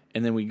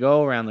 And then we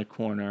go around the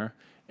corner,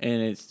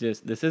 and it's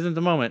just, this isn't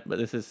the moment, but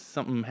this is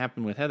something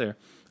happened with Heather.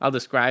 I'll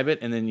describe it,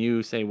 and then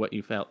you say what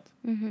you felt.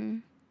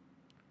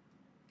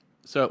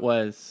 So it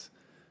was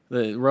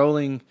the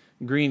rolling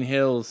green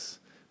hills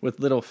with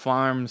little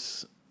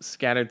farms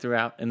scattered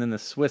throughout, and then the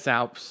Swiss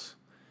Alps.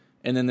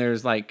 And then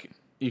there's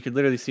you could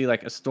literally see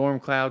a storm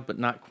cloud, but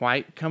not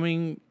quite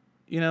coming,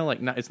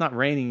 it's not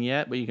raining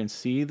yet, but you can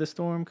see the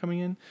storm coming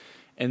in.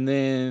 And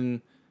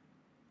then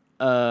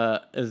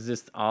it's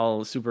just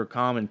all super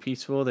calm and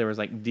peaceful. There was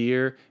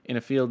deer in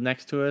a field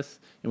next to us,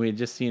 and we had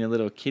just seen a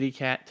little kitty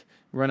cat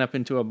run up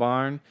into a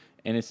barn,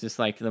 and it's just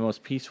the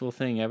most peaceful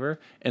thing ever.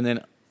 And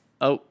then,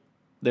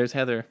 there's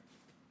Heather.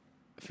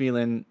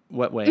 Feeling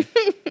what way?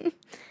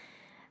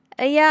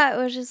 Yeah, it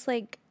was just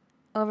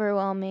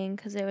overwhelming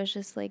because it was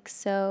just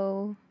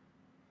so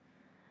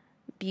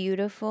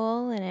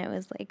beautiful, and it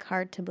was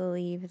hard to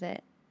believe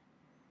that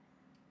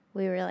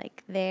we were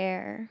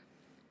there,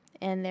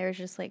 and there was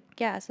just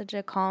such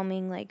a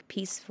calming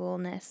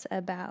peacefulness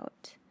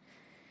about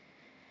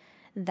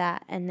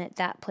that, and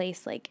that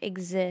place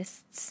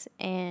exists.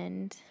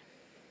 And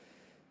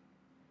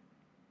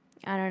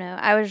I don't know,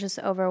 I was just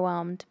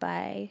overwhelmed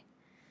by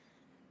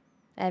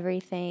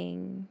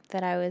everything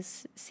that I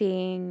was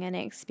seeing and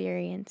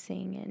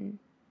experiencing and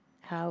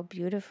how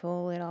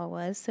beautiful it all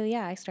was. So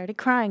yeah, I started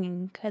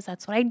crying because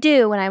that's what I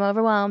do when I'm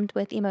overwhelmed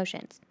with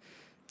emotions.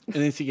 And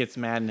then she gets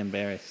mad and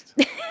embarrassed.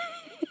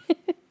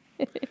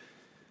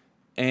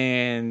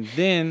 And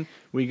then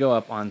we go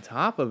up on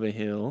top of a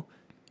hill,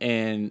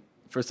 and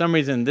for some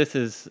reason this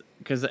is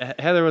because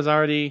Heather was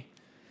already,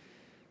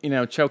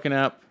 choking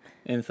up,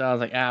 and so I was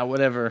like,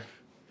 whatever.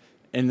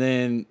 And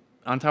then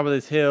on top of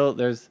this hill,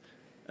 there's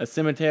a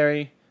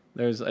cemetery,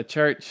 there's a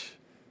church,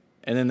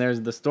 and then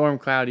there's the storm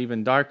cloud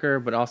even darker,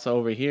 but also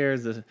over here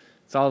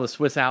it's all the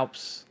Swiss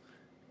Alps.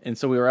 And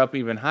so we were up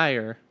even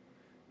higher.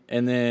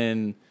 And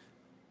then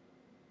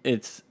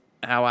it's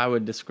how I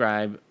would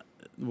describe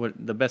what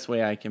the best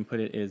way I can put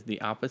it is the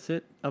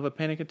opposite of a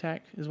panic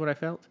attack is what I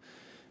felt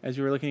as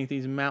you were looking at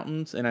these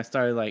mountains, and I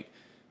started like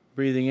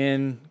breathing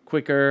in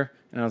quicker,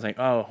 and I was like,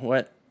 oh,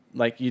 what?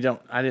 Like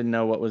I didn't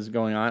know what was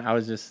going on. I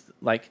was just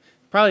like,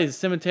 probably the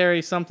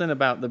cemetery, something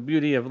about the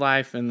beauty of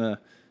life and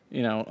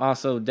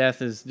also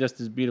death is just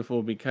as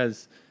beautiful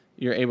because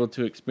you're able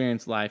to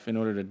experience life in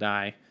order to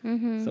die.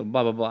 Mm-hmm. So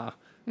blah, blah, blah,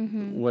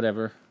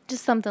 whatever.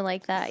 Just something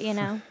like that,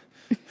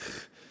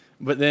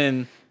 But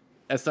then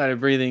I started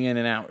breathing in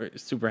and out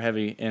super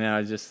heavy, and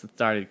I just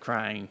started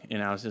crying,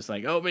 and I was just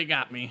like, oh, they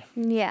got me.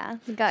 Yeah,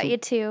 got you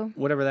too.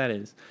 Whatever that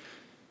is.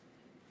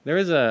 There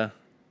is a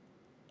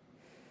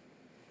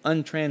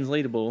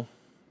untranslatable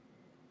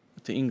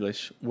to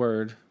English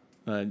word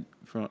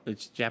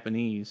it's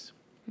Japanese.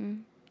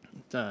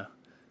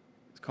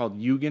 It's called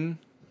yugen.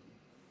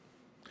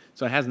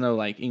 So it has no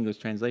like English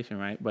translation,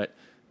 right? But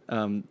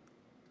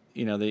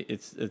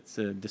it's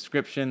a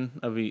description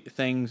of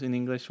things in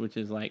English, which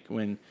is like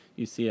when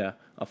you see a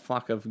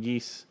flock of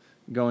geese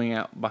going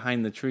out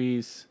behind the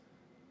trees,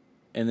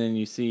 and then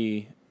you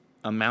see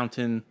a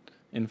mountain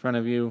in front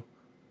of you,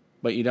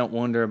 but you don't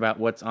wonder about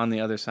what's on the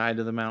other side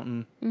of the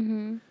mountain.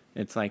 Mm-hmm.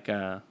 It's like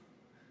a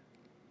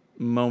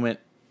moment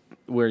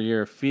where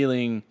you're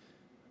feeling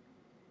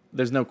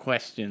there's no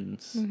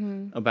questions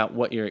about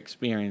what you're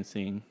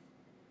experiencing.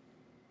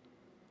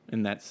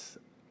 And that's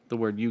the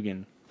word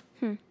yugen.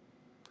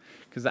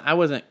 Because I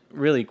wasn't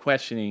really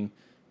questioning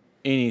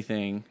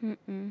anything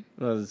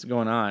that was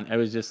going on. I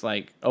was just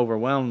like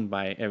overwhelmed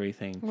by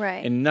everything.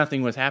 Right. And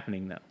nothing was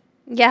happening though.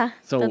 Yeah,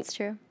 that's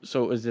true.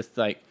 So it was just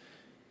like,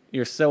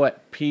 you're so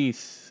at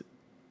peace,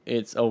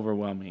 it's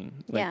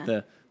overwhelming. Like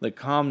the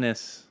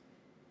calmness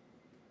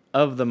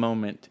of the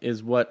moment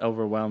is what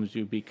overwhelms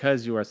you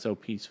because you are so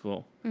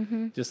peaceful.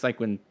 Mm-hmm. Just like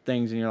when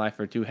things in your life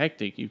are too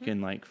hectic, you can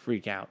like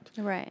freak out.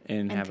 Right.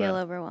 And feel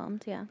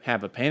overwhelmed, yeah.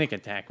 Have a panic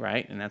attack,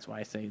 right? And that's why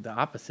I say the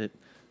opposite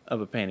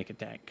of a panic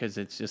attack, because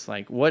it's just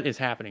like, what is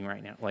happening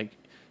right now? Like,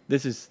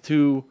 this is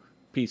too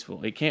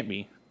peaceful. It can't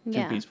be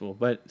too peaceful,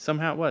 but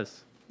somehow it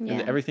was. Yeah.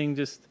 And everything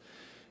just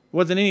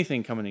wasn't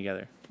anything coming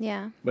together.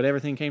 Yeah. But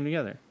everything came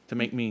together to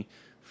make me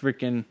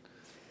freaking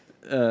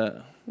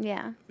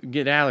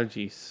get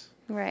allergies.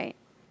 Right.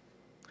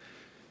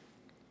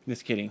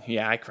 Just kidding.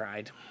 Yeah, I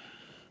cried.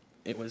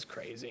 It was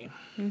crazy.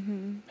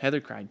 Mm-hmm. Heather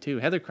cried too.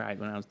 Heather cried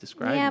when I was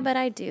describing. Yeah, but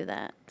I do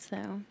that,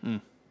 so.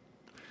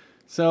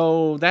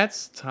 So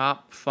that's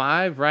top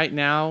 5 right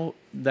now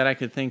that I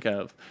could think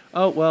of.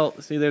 Oh, well,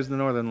 see, there's the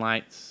Northern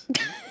Lights in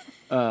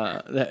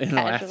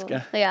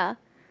Alaska. Yeah.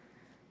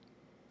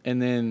 And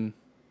then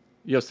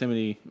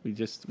Yosemite, we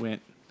just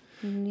went.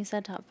 You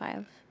said top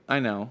 5.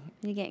 I know.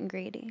 You're getting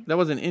greedy. That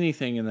wasn't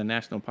anything in the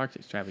National Parks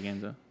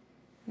Extravaganza.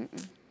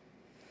 Mm-mm.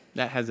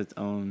 That has its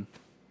own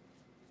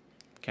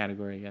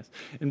category, I guess.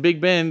 In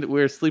Big Bend,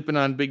 we're sleeping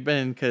on Big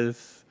Bend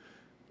because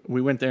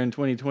we went there in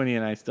 2020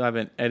 and I still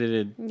haven't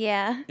edited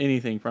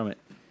anything from it.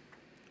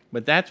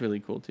 But that's really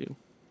cool too.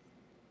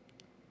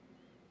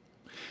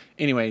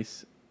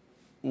 Anyways,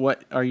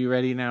 what are you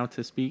ready now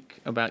to speak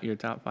about your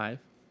top 5?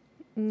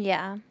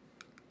 Yeah.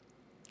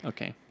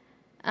 Okay.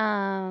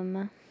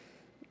 Yeah,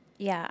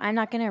 I'm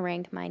not going to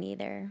rank mine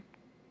either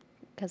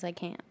because I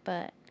can't,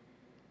 but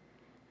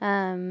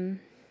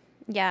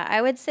yeah,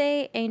 I would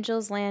say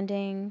Angel's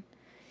Landing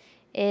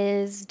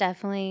is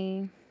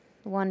definitely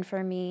one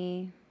for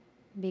me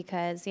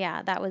because,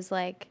 that was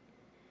like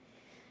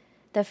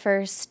the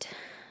first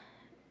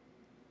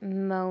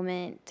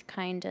moment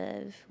kind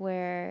of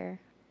where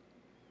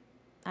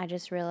I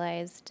just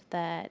realized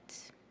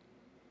that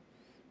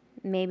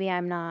maybe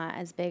I'm not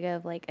as big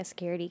of like a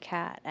scaredy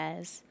cat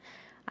as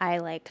I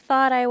like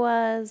thought I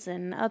was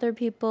and other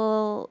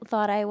people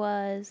thought I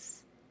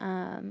was.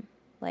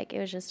 Like, it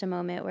was just a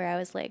moment where I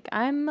was like,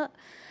 I'm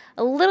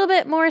a little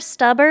bit more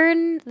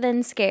stubborn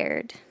than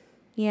scared,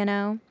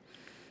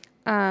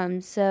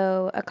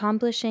 So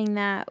accomplishing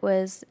that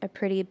was a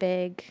pretty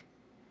big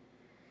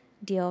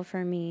deal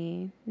for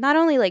me. Not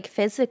only, like,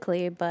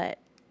 physically, but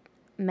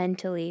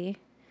mentally.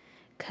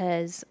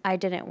 Because I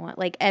didn't want,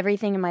 like,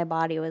 everything in my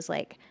body was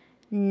like,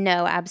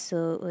 no,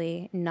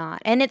 absolutely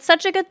not. And it's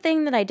such a good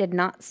thing that I did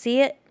not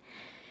see it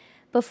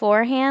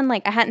beforehand.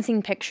 Like, I hadn't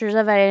seen pictures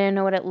of it. I didn't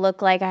know what it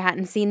looked like. I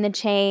hadn't seen the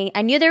chain.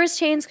 I knew there was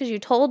chains because you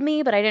told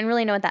me, but I didn't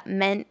really know what that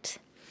meant.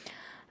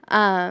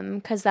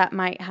 Because that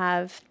might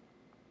have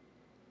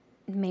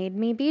made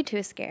me be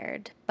too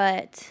scared.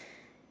 But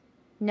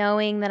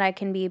knowing that I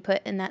can be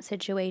put in that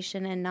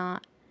situation and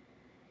not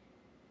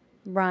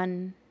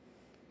run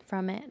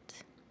from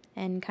it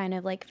and kind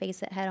of like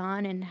face it head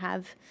on and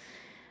have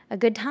a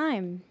good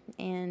time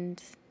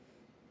and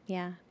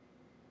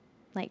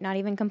like not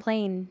even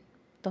complain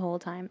the whole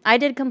time. I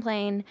did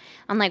complain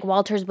on like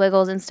Walter's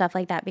Wiggles and stuff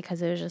like that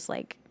because it was just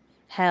like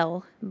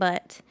hell,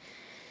 but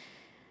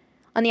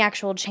on the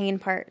actual chain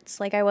parts,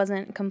 like I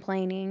wasn't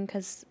complaining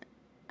because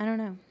I don't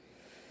know.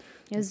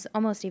 It was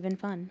almost even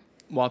fun.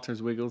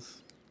 Walter's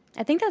Wiggles.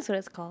 I think that's what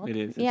it's called. It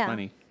is. It's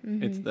funny.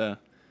 Mm-hmm. It's the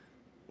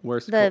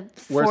worst.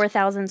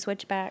 4,000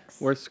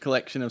 switchbacks. Worst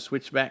collection of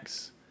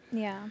switchbacks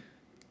Yeah.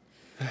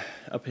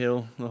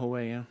 Uphill the whole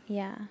way, yeah.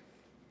 Yeah.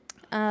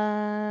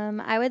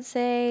 I would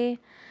say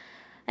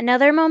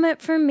another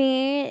moment for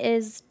me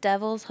is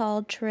Devil's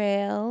Hall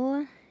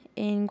Trail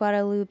in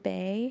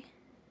Guadalupe.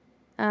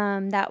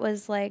 That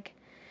was like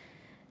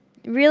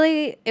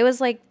really, it was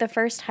like the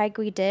first hike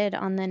we did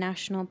on the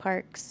national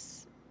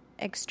parks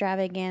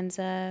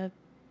extravaganza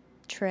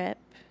trip.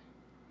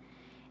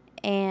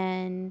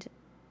 And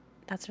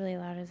that's really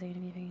loud. Is it going to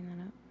be picking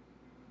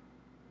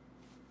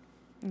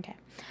that up? Okay.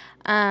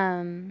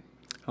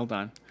 Hold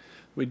on.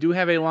 We do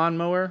have a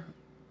lawnmower.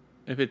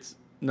 If it's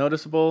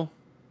noticeable,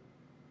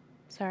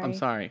 Sorry. I'm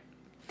sorry.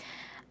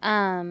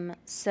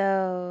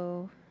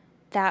 So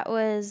that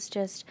was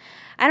just,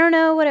 I don't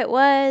know what it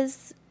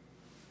was,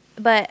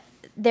 but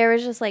there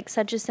was just like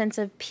such a sense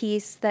of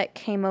peace that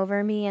came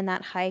over me in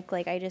that hike.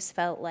 Like I just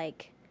felt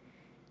like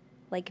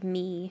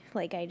me,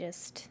 like I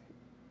just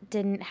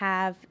didn't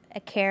have a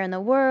care in the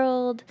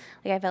world.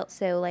 Like I felt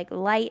so like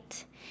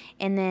light,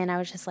 and then I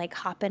was just like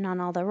hopping on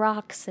all the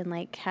rocks and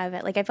like have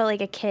it, like I felt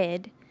like a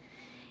kid,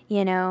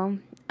 you know.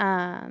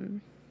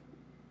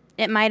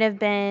 It might have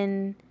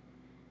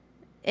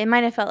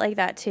felt like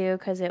that too,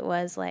 because it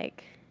was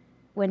like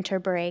winter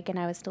break and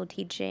I was still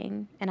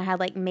teaching, and I had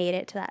like made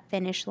it to that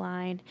finish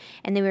line,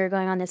 and then we were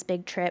going on this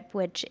big trip,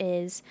 which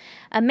is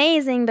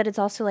amazing, but it's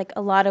also like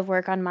a lot of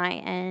work on my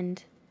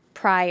end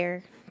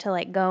prior to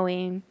like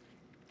going.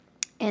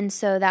 And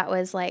so that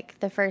was like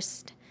the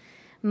first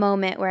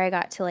moment where I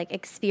got to like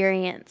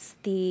experience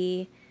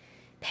the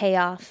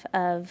payoff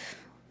of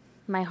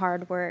my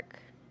hard work,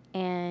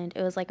 and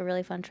it was like a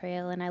really fun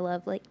trail, and I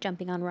love like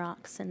jumping on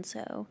rocks, and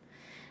so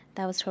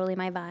that was totally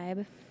my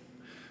vibe.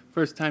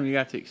 First time you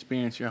got to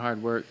experience your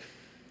hard work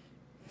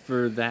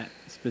for that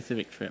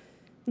specific trip.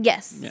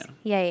 Yes. Yeah.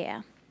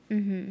 Yeah.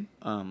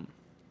 Mm-hmm.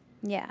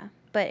 Yeah,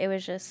 but it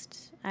was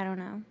just, I don't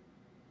know.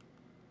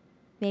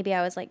 Maybe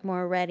I was like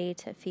more ready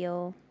to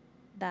feel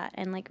that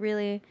and like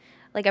really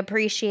like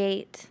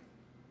appreciate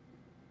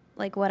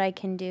like what I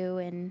can do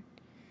and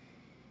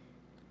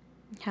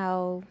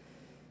how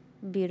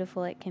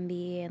beautiful it can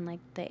be, and like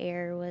the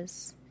air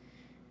was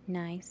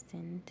nice,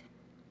 and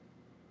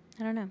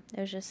I don't know, it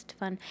was just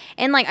fun.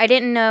 And like I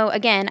didn't know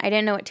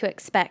what to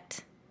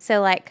expect.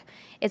 So like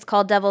it's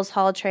called Devil's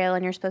Hall Trail,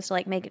 and you're supposed to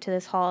like make it to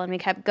this hall, and we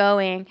kept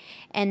going,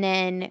 and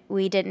then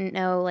we didn't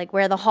know like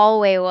where the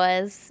hallway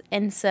was,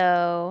 and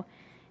so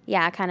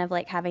yeah, kind of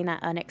like having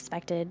that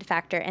unexpected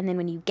factor. And then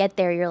when you get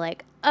there, you're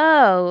like,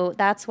 oh,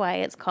 that's why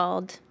it's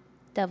called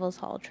Devil's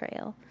Hall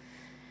Trail.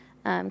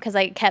 Because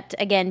I kept,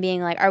 again,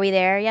 being like, are we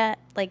there yet?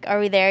 Like, are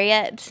we there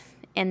yet?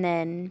 And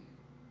then,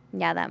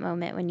 yeah, that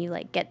moment when you,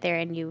 like, get there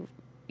and you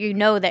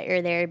know that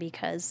you're there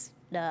because,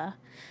 duh.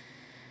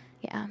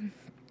 Yeah.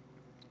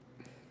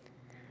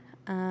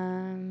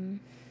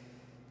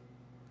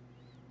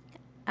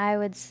 I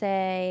would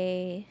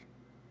say,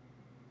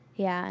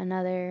 yeah,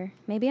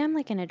 maybe I'm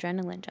like an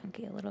adrenaline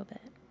junkie a little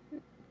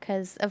bit.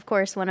 Because, of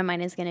course, one of mine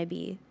is going to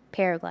be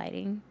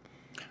paragliding.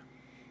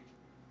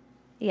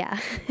 Yeah.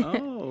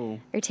 Oh.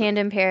 Or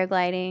tandem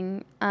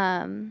paragliding.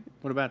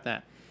 What about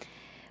that?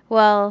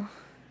 Well,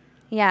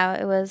 yeah,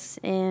 it was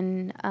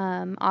in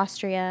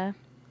Austria.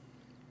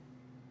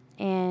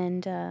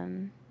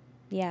 And,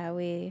 yeah,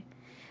 we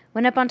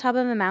went up on top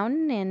of a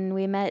mountain, and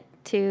we met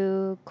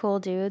two cool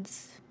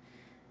dudes,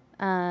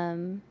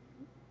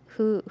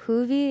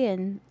 Huvi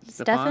and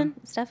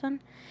Stefan.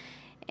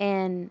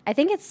 And I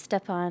think it's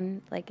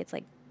Stepan, like it's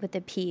like with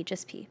a P,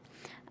 just P.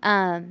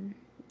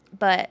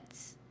 But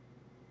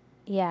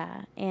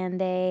yeah, and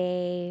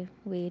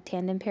we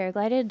tandem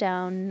paraglided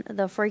down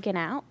the freaking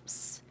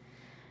Alps.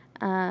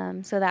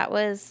 So that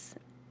was,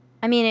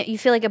 I mean, you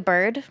feel like a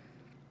bird.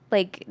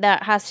 Like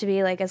that has to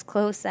be like as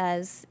close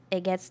as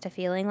it gets to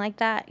feeling like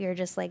that. You're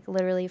just like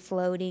literally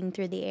floating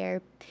through the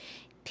air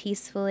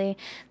peacefully.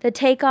 The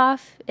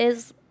takeoff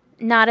is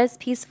not as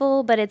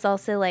peaceful, but it's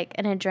also like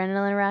an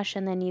adrenaline rush,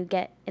 and then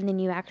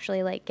you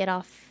actually like get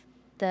off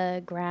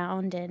the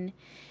ground and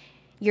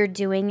you're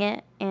doing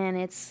it, and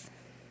it's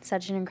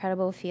such an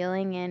incredible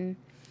feeling. And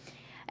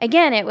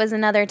again, it was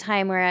another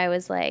time where I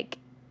was like,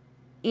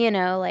 you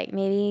know, like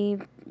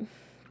maybe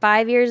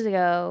 5 years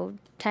ago,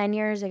 10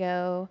 years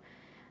ago,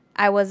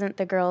 I wasn't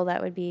the girl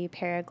that would be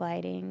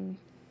paragliding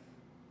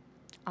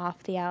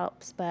off the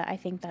Alps, but I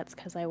think that's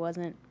because I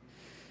wasn't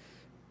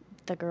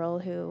the girl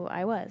who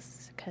I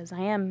was, because I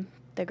am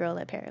the girl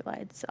that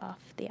paraglides off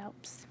the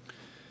Alps.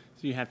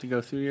 So you have to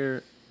go through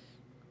your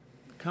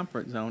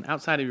comfort zone,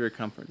 outside of your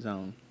comfort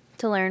zone.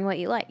 To learn what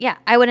you like. Yeah,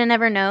 I would have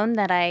never known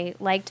that I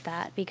liked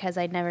that because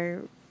I'd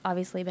never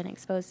obviously been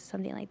exposed to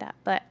something like that.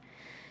 But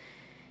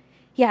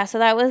yeah, so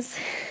that was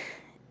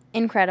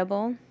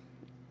incredible.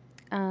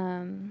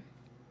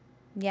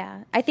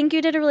 Yeah, I think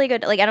you did a really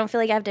good, like I don't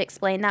feel like I have to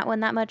explain that one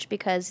that much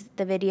because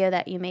the video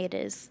that you made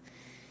is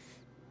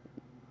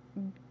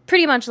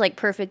pretty much like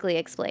perfectly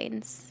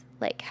explains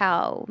like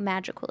how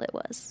magical it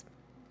was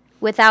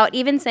without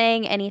even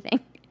saying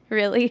anything,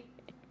 really.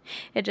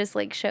 It just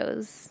like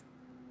shows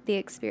the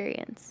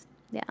experience.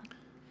 Yeah.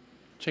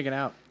 Check it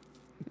out.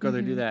 Go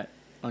there, do that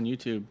on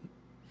YouTube.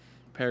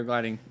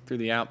 paragliding through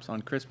the Alps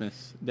on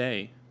Christmas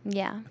Day.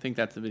 Yeah. I think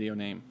that's the video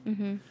name.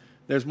 Mm-hmm.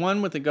 There's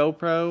one with the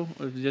GoPro.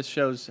 It just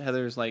shows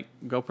Heather's like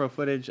GoPro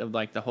footage of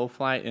like the whole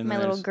flight. And My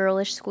little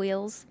girlish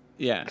squeals.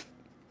 Yeah.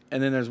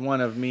 And then there's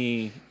one of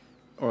me,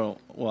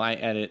 I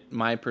edit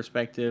my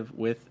perspective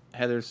with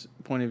Heather's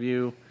point of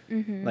view.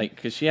 Mm-hmm. Like,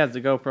 because she has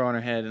the GoPro on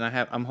her head and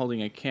I'm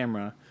holding a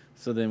camera.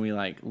 So then we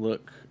like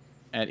look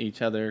at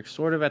each other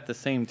sort of at the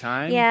same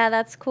time. Yeah,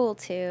 that's cool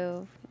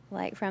too.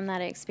 Like from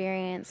that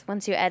experience,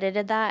 once you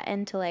edited that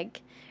and to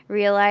like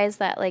realize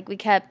that like we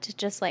kept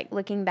just like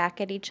looking back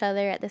at each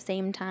other at the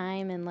same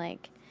time and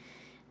like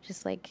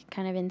just like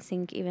kind of in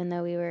sync, even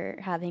though we were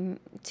having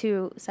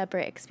two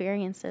separate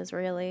experiences,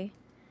 really.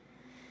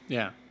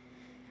 Yeah.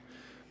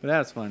 But that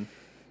was fun.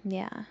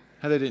 Yeah.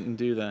 Heather didn't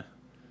do the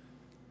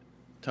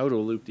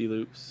total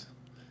loop-de-loops.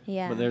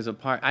 Yeah. But there's a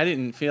part, I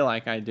didn't feel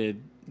like I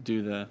did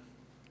do the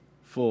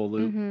full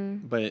loop,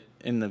 Mm-hmm. but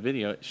in the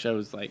video it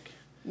shows like...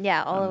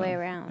 Yeah, all the way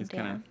around. It's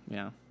kind of,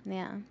 yeah.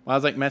 Yeah. Well, I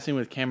was like messing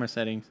with camera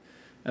settings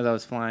as I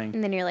was flying.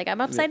 And then you're like, I'm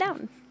upside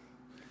down.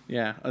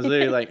 Yeah. I was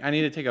literally like, I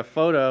need to take a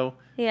photo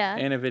Yeah.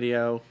 and a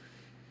video.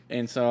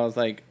 And so I was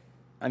like,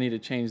 I need to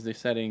change the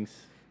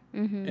settings.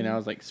 Mm-hmm. And I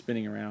was like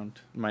spinning around.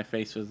 My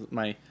face was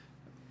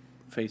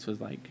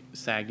like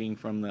sagging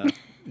from the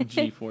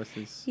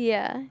G-forces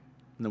Yeah. and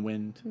the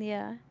wind.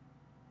 Yeah.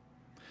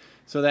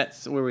 So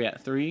that's where we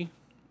at, 3?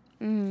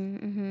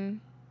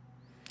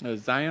 Mm-hmm.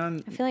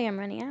 Zion. I feel like I'm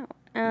running out.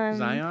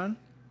 Zion.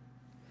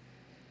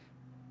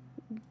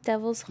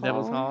 Devil's Hall.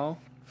 Devil's Hall.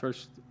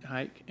 First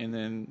hike and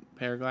then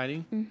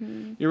paragliding.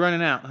 Mm-hmm. You're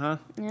running out, huh?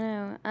 I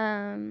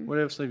know. What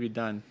else have you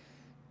done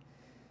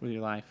with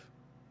your life?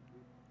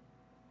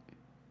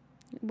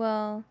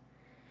 Well,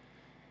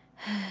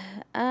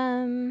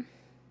 like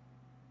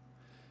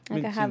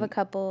I have a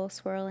couple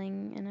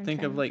swirling, and I'm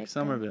think trying of to Lake pick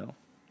them. Somerville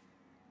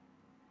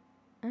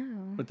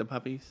Oh. with the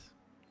puppies.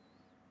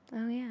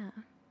 Oh yeah.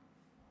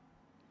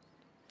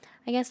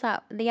 I guess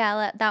that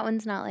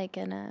one's not like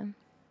an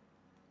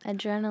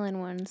adrenaline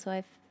one, so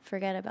I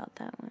forget about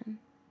that one.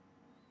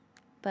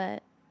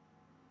 But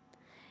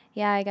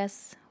yeah, I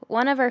guess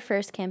one of our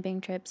first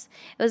camping trips.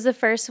 It was the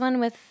first one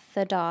with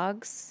the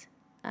dogs,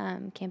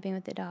 camping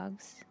with the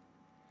dogs.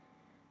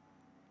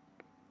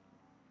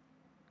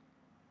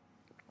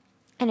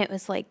 And it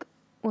was like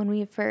when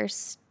we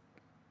first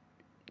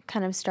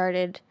kind of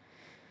started,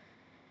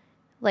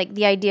 like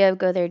the idea of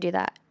go there, do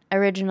that.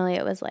 Originally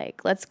it was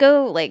like, let's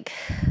go, like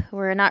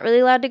we're not really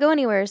allowed to go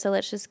anywhere, so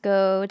let's just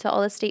go to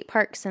all the state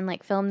parks and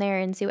like film there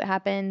and see what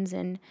happens.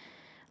 And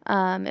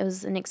it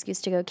was an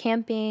excuse to go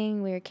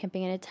camping. We were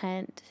camping in a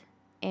tent,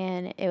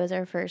 and it was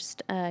our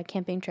first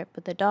camping trip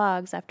with the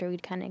dogs after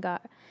we'd kind of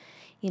got,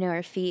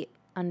 our feet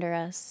under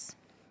us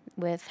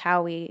with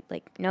how we,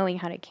 like, knowing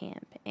how to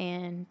camp.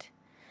 And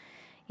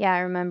yeah, I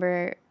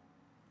remember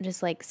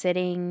just like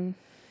sitting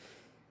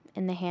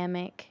in the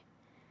hammock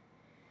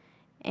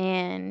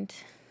and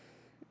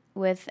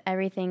with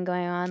everything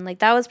going on, like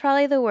that was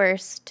probably the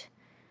worst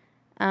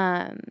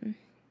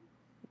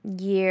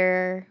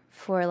year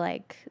for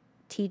like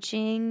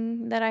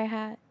teaching that I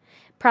had.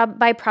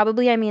 By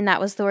probably I mean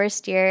that was the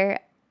worst year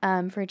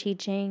for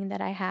teaching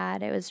that I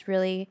had. It was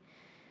really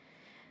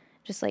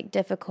just like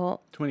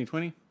difficult.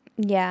 2020?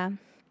 Yeah.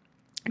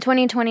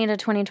 2020 to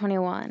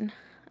 2021.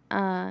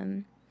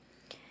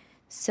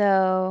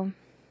 So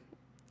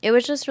it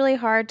was just really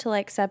hard to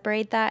like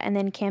separate that. And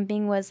then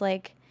camping was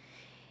like,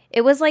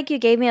 it was like you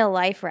gave me a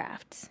life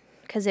raft,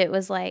 because it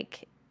was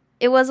like,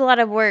 it was a lot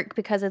of work,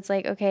 because it's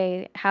like,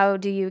 okay, how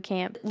do you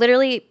camp?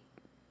 Literally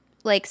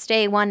like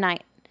stay one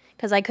night,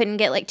 because I couldn't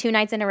get like 2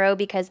 nights in a row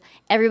because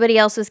everybody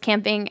else was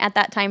camping at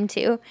that time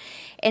too.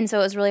 And so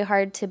it was really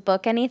hard to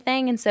book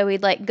anything. And so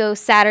we'd like go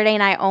Saturday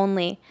night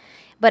only,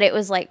 but it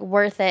was like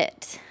worth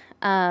it.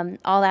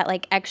 All that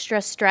like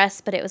extra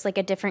stress, but it was like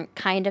a different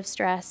kind of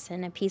stress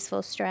and a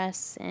peaceful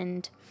stress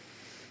and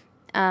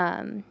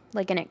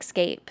like an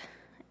escape.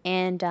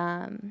 And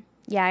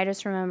yeah, I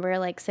just remember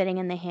like sitting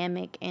in the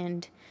hammock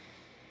and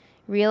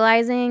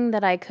realizing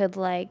that I could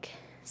like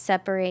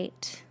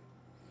separate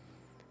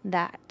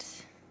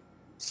that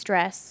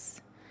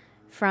stress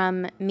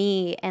from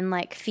me and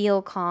like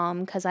feel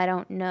calm, because I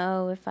don't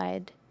know if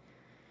I'd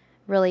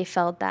really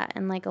felt that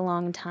in like a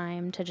long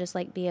time, to just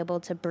like be able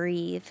to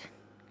breathe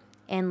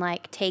and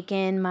like take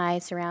in my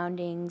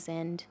surroundings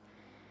and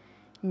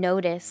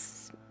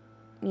notice,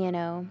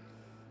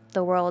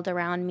 the world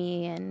around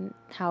me and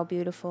how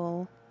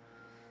beautiful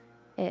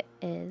it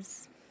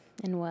is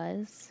and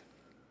was.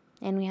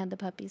 And we had the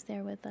puppies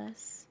there with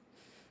us.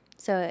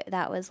 So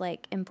that was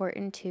like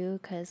important too,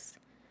 because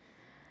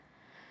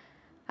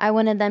I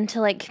wanted them to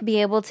like be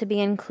able to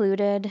be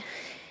included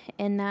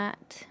in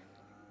that,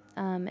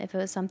 if it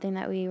was something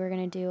that we were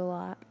going to do a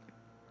lot.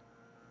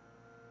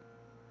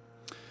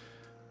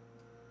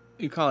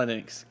 You call it an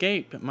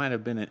escape. It might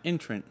have been an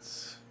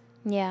entrance.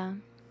 Yeah.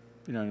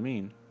 You know what I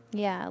mean?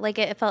 Yeah, like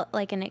it felt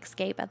like an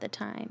escape at the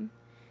time.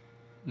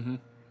 Mm-hmm.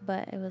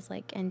 But it was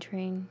like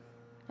entering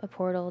a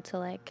portal to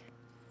like,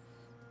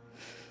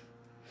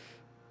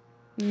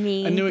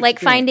 me. A new Like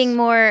experience.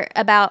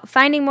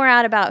 finding more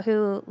out about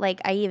who like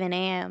I even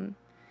am.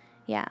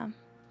 Yeah.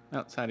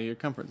 Outside of your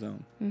comfort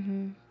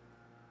zone.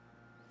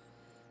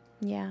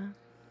 Yeah.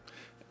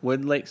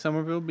 Would Lake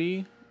Somerville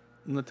be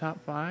in the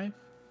top 5?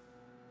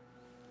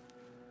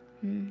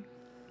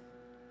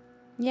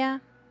 Yeah.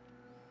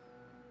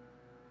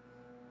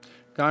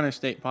 Garner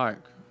State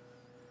Park.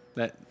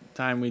 That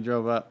time we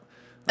drove up.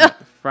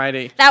 Like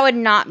Friday. That would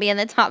not be in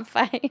the top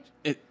 5.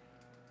 It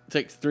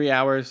takes 3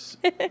 hours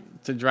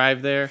to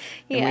drive there.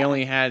 And we Yeah.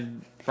 only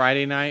had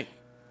Friday night,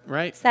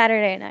 right?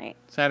 Saturday night.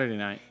 Saturday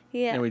night.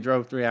 Yeah. And we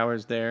drove 3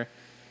 hours there.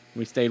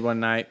 We stayed one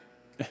night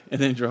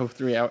and then drove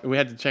 3 hours. We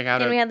had to check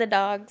out And we had the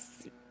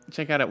dogs.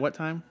 check out at what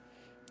time?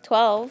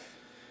 12.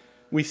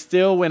 We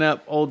still went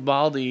up Old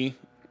Baldy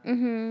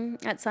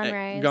At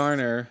sunrise. at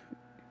Garner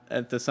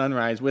at the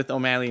sunrise with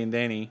O'Malley and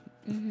Danny.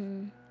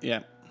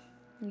 Yeah.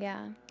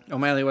 Yeah.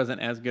 O'Malley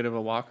wasn't as good of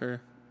a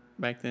walker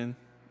back then,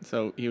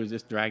 so he was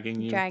just dragging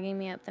you. Dragging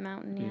me up the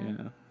mountain,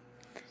 Yeah.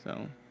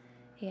 So,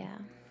 Yeah.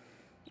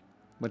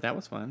 but that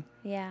was fun.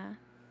 Yeah.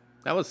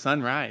 That was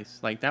sunrise.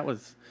 Like that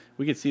was,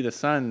 we could see the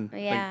sun.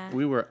 Yeah. Like,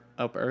 we were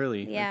up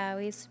early. Yeah,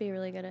 we used to be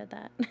really good at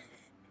that.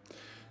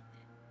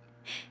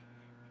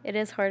 It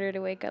is harder to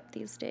wake up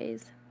these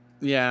days.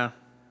 Yeah.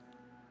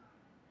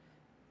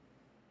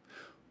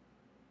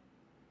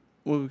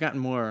 Well, we've gotten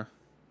more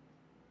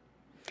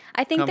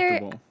I think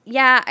comfortable.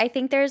 I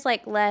think there's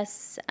like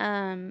less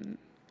I'm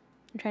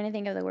trying to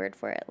think of the word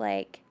for it,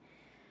 like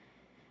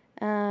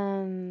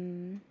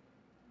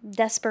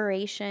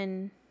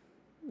desperation,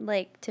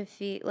 like to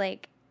feel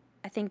like,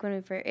 I think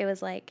when it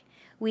was like,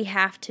 we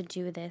have to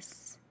do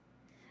this.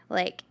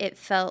 Like it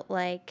felt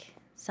like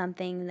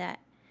something that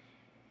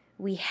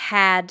we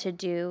had to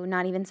do,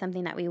 not even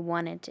something that we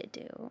wanted to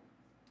do.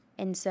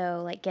 And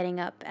so, like, getting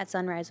up at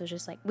sunrise was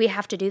just like, we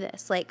have to do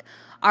this. Like,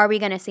 are we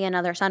going to see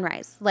another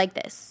sunrise like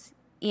this?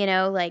 You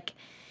know, like,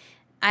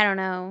 I don't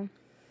know.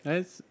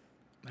 That's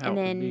how And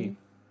it then, would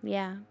be.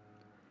 yeah,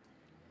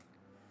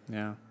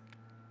 Yeah.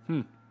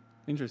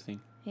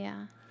 Interesting.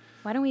 yeah.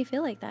 Why don't we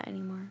feel like that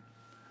anymore?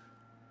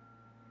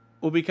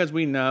 Well, because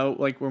we know,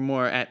 like, we're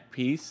more at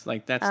peace.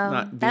 Like, that's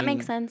not that being,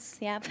 makes sense.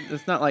 Yeah.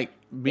 it's not like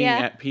being Yeah.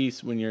 at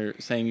peace when you're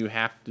saying you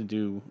have to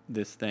do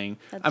this thing.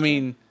 That's I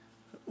mean,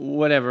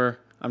 whatever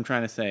I'm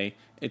trying to say.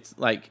 It's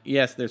like,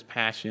 yes, there's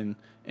passion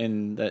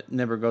and that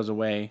never goes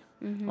away.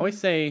 I always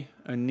say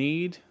a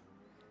need.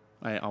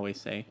 I always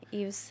say.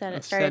 You said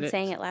I've started said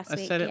saying it last week.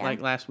 I said it yeah.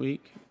 like last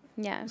week.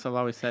 Yeah. So I've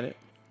always said it.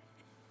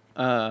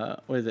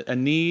 What is it? A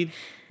need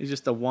is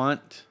just a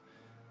want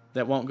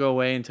that won't go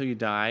away until you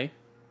die.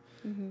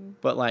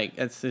 But like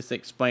it's just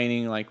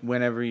explaining like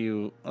whenever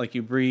you like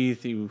you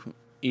breathe, you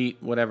eat,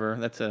 whatever.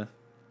 It's a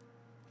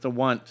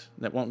want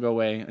that won't go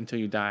away until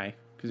you die.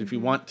 Because if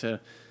you want to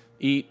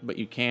eat but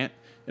you can't,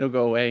 it'll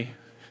go away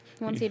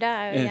Once you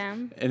die,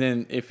 and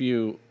then if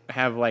you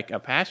have like a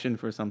passion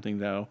for something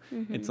though,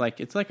 it's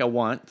like a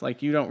want.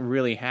 Like you don't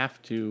really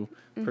have to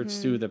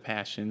pursue the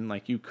passion.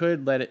 Like you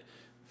could let it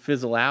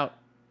fizzle out,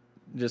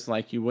 just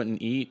like you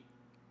wouldn't eat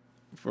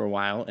for a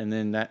while, and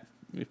then that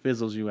it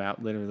fizzles you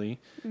out literally.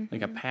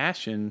 Like a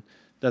passion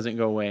doesn't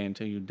go away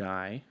until you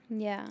die.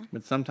 Yeah.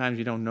 But sometimes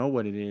you don't know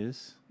what it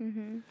is.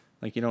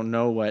 Like you don't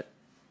know what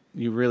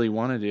you really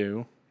want to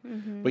do,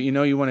 but you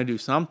know you want to do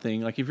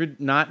something. Like if you're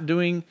not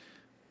doing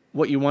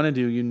what you want to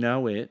do, you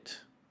know it.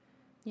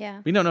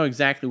 Yeah. You don't know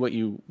exactly what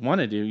you want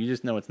to do. You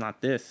just know it's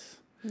not this.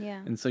 Yeah.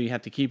 And so you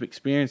have to keep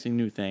experiencing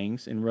new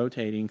things and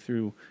rotating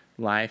through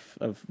life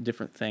of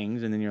different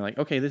things. And then you're like,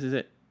 okay, this is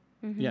it.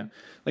 Yeah.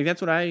 Like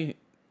that's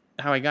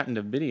how I got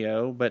into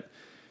video, but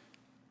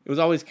it was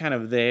always kind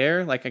of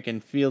there. Like I can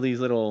feel these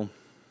little,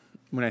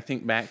 when I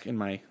think back in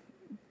my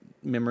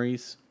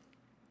memories,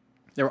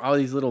 there were all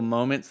these little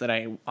moments that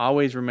I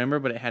always remember,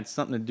 but it had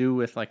something to do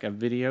with like a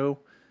video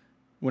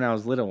when I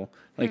was little.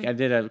 Like I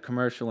did a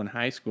commercial in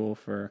high school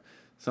for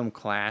some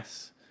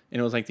class, and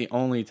it was like the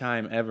only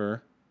time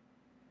ever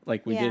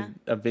like we did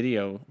a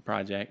video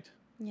project.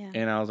 Yeah.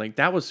 And I was like,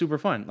 that was super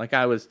fun. Like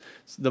I was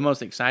the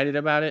most excited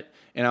about it,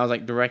 and I was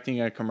like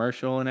directing a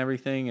commercial and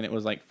everything, and it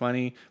was like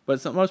funny.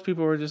 But most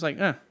people were just like,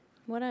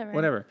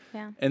 whatever.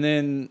 Yeah. And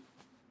then,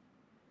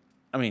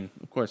 I mean,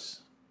 of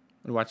course,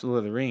 I'd watch Lord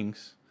of the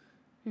Rings.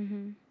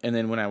 And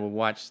then when I would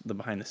watch the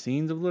behind the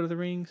scenes of Lord of the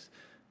Rings,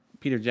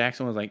 Peter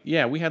Jackson was like,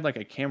 yeah, we had like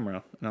a camera.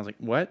 And I was like,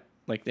 what?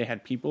 Like they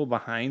had people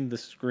behind the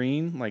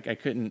screen. Like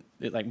it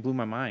like blew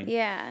my mind.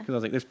 Yeah. Because I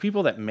was like, there's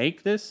people that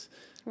make this.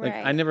 Like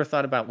Right. I never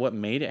thought about what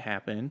made it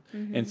happen.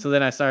 And so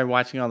then I started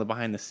watching all the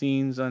behind the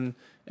scenes on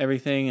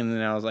everything. And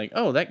then I was like,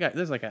 oh, that guy,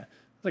 there's like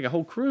a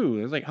whole crew.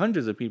 There's like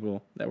hundreds of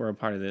people that were a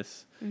part of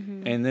this.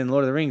 And then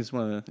Lord of the Rings is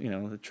one of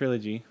the, the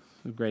trilogy,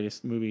 the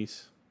greatest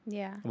movies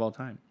Yeah. of all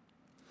time.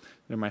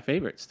 They're my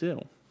favorite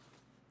still.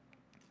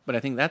 But I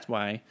think that's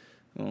why,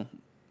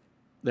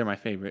 they're my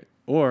favorite.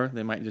 Or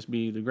they might just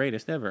be the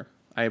greatest ever.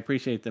 I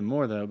appreciate them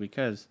more, though,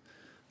 because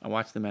I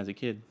watched them as a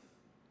kid.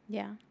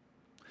 Yeah.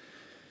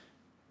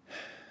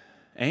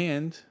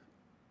 And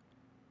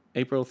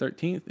April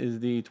 13th is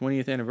the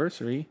 20th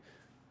anniversary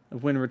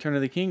of when Return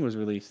of the King was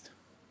released.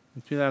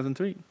 In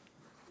 2003.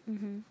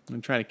 Mm-hmm.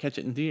 And try to catch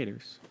it in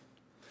theaters.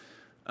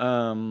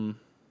 So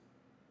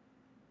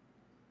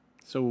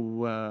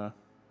I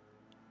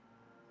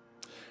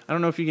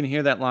don't know if you can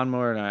hear that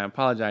lawnmower, and I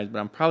apologize, but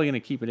I'm probably going to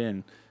keep it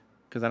in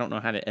because I don't know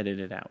how to edit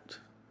it out.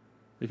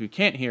 If you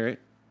can't hear it,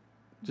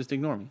 just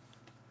ignore me.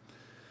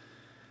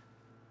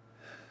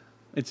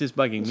 It's just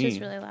bugging me. It's just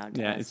really loud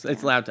to us.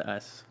 It's loud to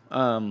us.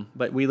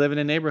 But we live in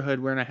a neighborhood.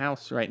 We're in a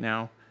house right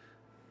now,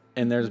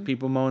 and there's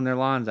people mowing their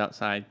lawns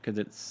outside because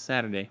it's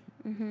Saturday.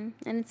 Mm-hmm.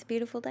 And it's a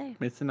beautiful day.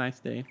 It's a nice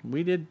day.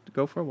 We did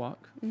go for a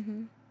walk.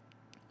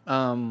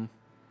 Mm-hmm.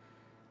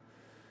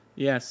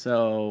 Yeah,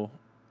 so...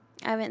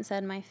 I haven't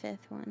said my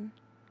fifth one.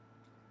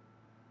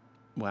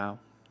 Wow.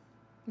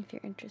 If you're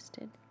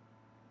interested.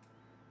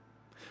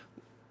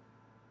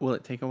 Will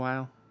it take a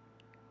while?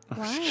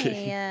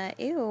 Why?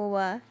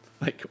 Ew.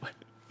 Like,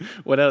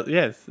 what else?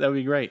 Yes, that would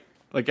be great.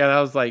 Like, I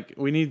was like,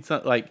 we need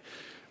some, like,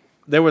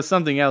 there was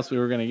something else we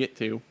were going to get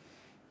to.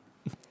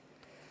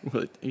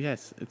 Well,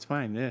 yes, it's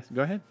fine. Yes,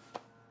 go ahead.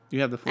 You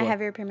have the floor. I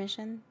have your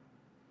permission.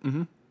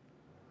 Mm-hmm.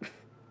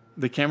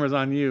 The camera's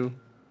on you.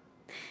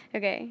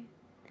 Okay.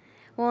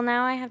 Well,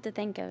 now I have to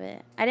think of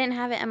it. I didn't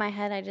have it in my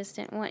head. I just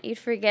didn't want you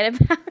to forget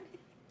about it.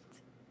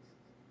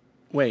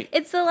 Wait.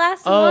 It's the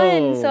last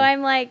one, so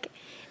I'm like,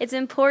 it's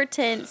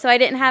important. So I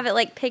didn't have it,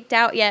 like, picked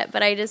out yet,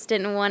 but I just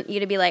didn't want you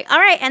to be like, all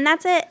right, and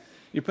that's it.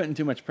 You're putting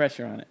too much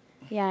pressure on it.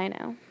 Yeah, I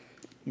know.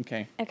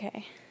 Okay.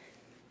 Okay.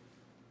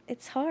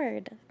 It's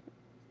hard.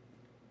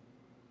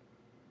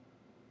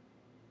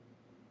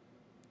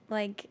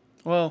 Like...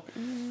 Well,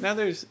 now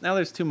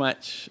there's too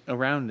much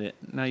around it.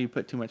 Now you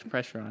put too much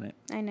pressure on it.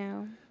 I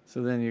know.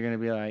 So then you're going to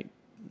be like,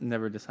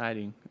 never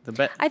deciding.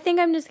 I think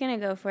I'm just going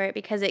to go for it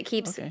because it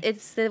keeps,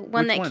 it's the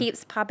one Which that one?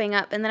 keeps popping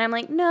up. And then I'm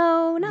like,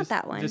 no, not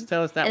that one. Just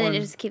tell us that one. one. And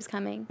then it just keeps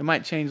coming. It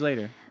might change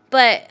later.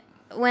 But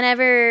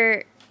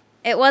whenever,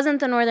 it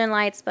wasn't the Northern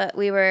Lights, but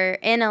we were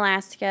in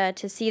Alaska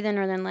to see the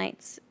Northern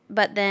Lights.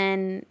 But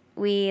then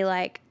we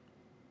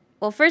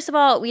first of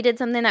all, we did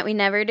something that we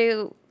never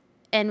do.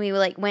 And we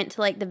went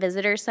to the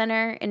visitor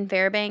center in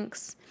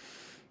Fairbanks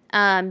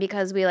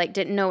because we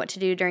didn't know what to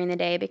do during the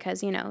day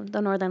because,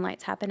 the Northern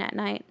Lights happen at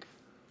night.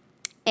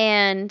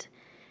 And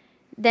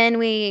then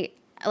we,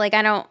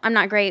 I'm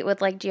not great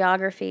with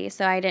geography,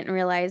 so I didn't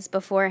realize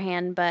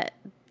beforehand, but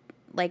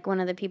one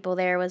of the people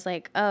there was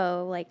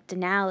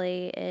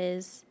Denali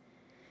is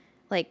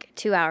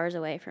 2 hours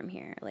away from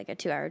here, a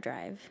 2-hour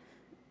drive.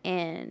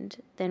 And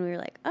then we were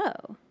like,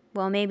 oh,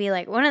 well, maybe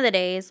one of the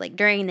days,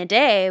 during the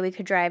day, we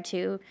could drive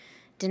to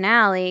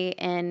Denali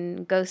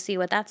and go see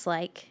what that's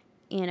like,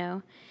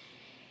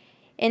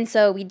 And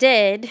so we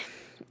did,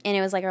 and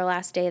it was our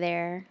last day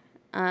there.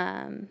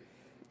 And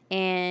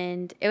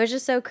it was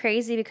just so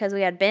crazy because we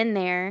had been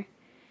there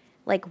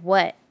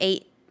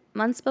 8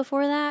 months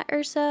before that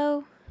or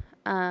so,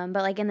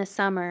 but in the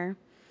summer.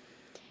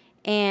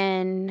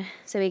 And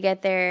so we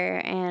get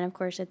there, and of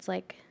course it's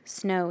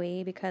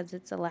snowy because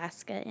it's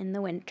Alaska in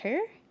the winter.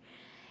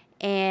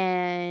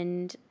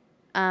 And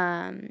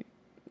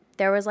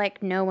there was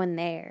no one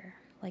there.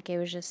 It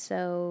was just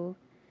so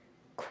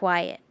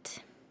quiet.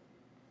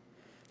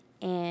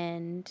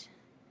 And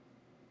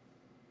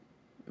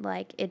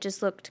it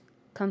just looked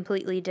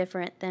completely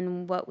different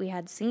than what we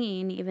had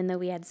seen, even though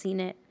we had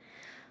seen it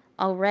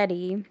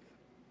already.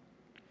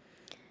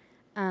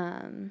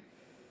 And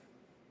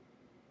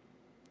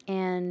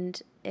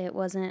it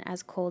wasn't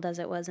as cold as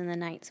it was in the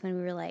nights when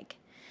we were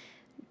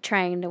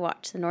trying to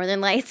watch the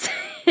Northern Lights.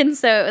 And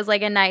so it was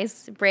a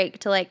nice break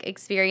to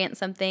experience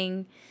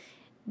something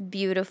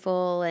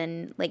beautiful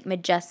and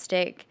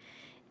majestic,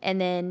 and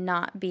then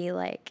not be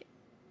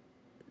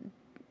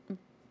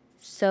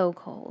so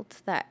cold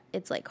that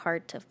it's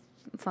hard to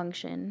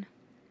function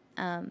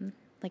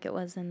it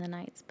was in the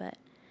nights. But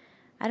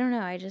I don't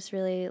know, I just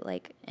really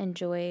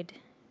enjoyed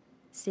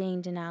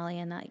seeing Denali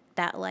and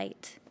that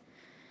light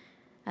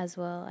as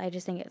well. I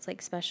just think it's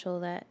special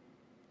that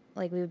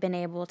we've been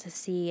able to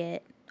see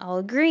it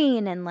all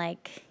green and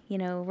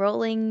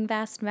rolling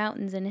vast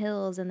mountains and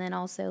hills, and then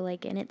also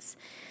in its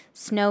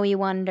snowy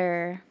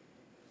wonder,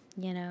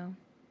 It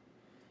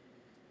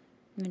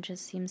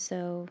just seems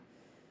so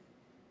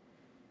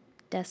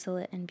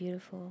desolate and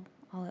beautiful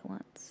all at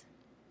once.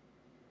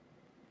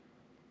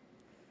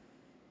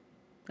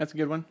 That's a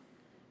good one.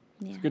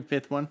 Yeah. It's a good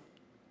fifth one.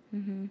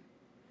 Mm-hmm.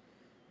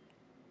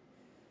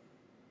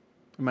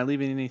 Am I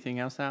leaving anything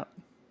else out?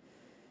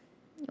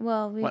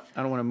 Well,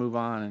 I don't want to move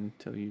on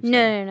until you.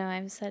 No.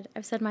 I've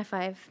said my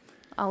 5.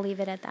 I'll leave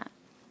it at that.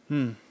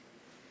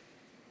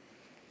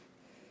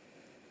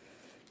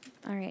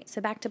 All right.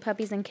 So back to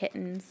puppies and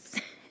kittens.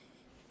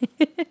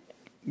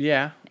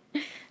 Yeah.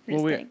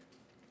 Well,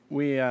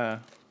 we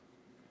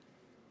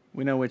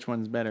know which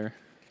one's better.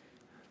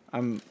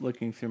 I'm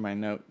looking through my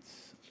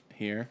notes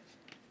here.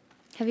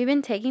 Have you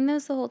been taking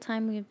those the whole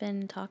time we've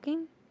been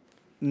talking?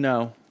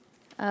 No.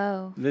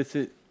 Oh. This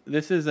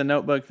is a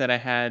notebook that I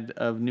had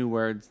of new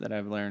words that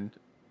I've learned.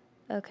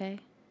 Okay.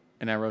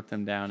 And I wrote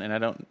them down, and I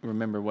don't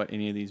remember what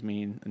any of these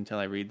mean until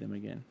I read them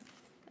again.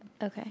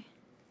 Okay.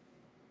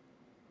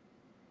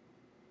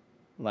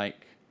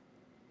 like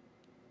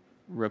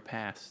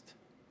repast.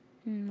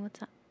 What's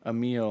that? A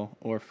meal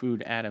or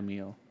food at a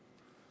meal.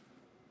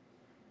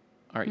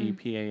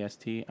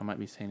 Repast. I might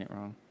be saying it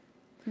wrong.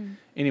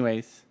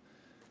 Anyways,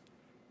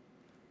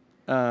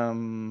 I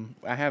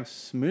have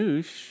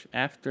Smoosh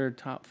after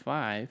top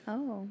 5.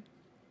 Oh.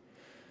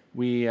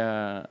 We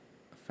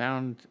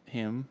found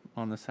him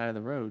on the side of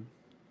the road.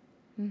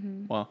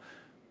 Mm-hmm. Well,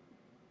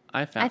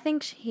 I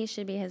think he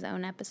should be his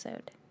own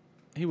episode.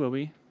 He will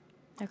be.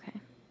 Okay.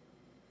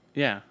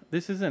 Yeah,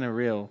 this isn't a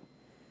real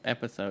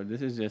episode.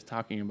 This is just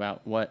talking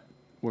about what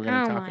we're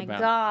going to talk about. Oh my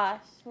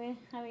gosh, we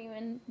haven't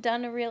even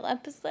done a real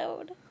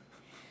episode.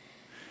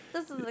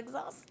 This is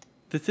exhausting.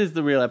 This is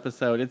the real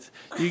episode.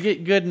 You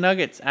get good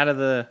nuggets out of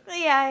the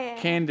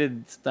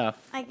candid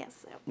stuff. I guess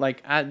so.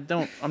 Like I'm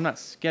not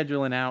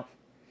scheduling out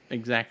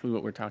exactly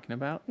what we're talking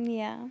about.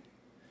 Yeah.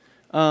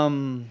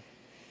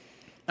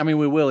 I mean,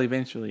 we will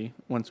eventually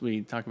once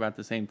we talk about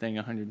the same thing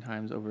 100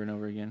 times over and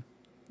over again.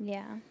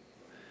 Yeah.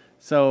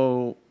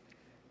 So.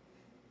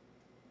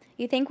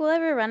 You think we'll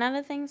ever run out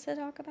of things to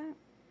talk about?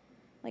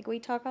 Like, we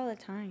talk all the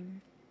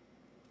time.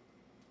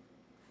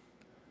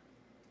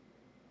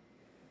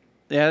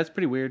 Yeah, that's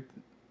pretty weird.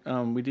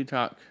 We do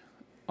talk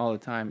all the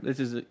time.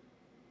 This is a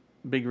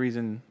big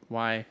reason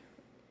why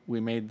we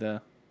made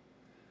the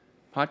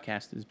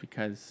podcast is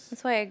because...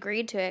 That's why I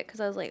agreed to it, because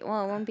I was like,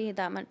 well, it won't be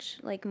that much,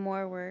 like,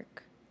 more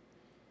work.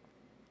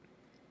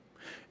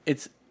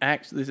 This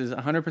is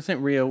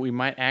 100% real. We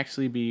might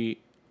actually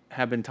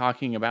have been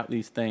talking about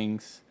these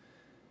things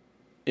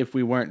if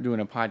we weren't doing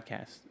a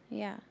podcast.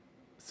 Yeah.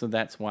 So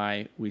that's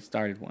why we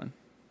started one.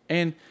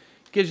 And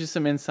it gives you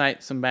some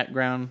insight, some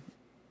background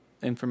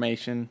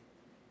information,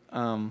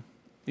 all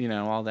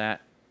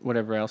that,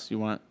 whatever else you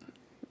want.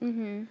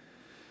 Mm-hmm.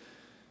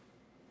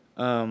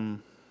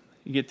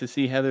 You get to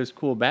see Heather's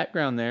cool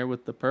background there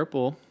with the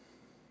purple.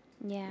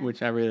 Yeah.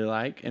 Which I really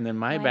like. And then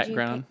my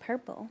background. You pick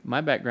purple?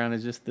 My background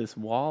is just this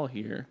wall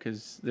here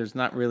because there's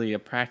not really a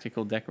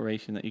practical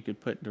decoration that you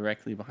could put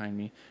directly behind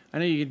me. I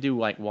know you could do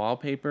like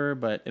wallpaper,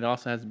 but it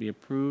also has to be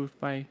approved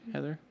by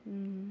Heather.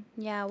 Mm-hmm.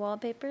 Yeah,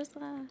 wallpaper's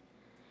a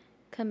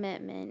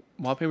commitment.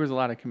 Wallpaper's a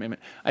lot of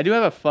commitment. I do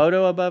have a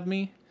photo above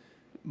me,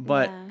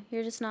 but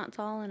you're just not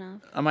tall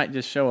enough. I might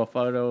just show a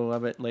photo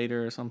of it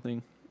later or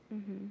something.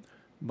 Mm-hmm.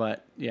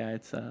 But yeah,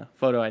 it's a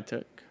photo I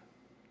took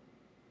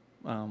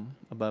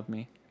above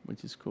me,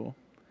 which is cool.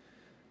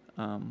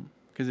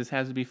 Because this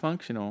has to be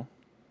functional.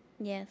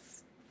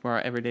 Yes. For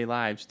our everyday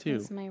lives, too.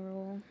 That's my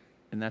rule.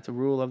 And that's a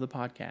rule of the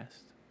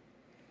podcast.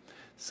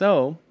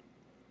 So,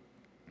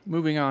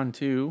 moving on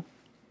to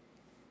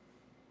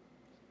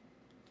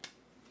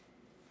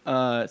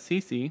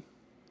Cece.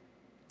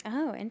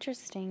 Oh,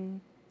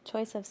 interesting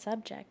choice of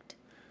subject.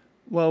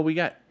 Well, we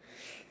got...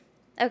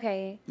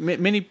 Okay.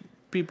 Many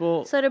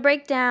people... So, to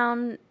break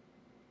down,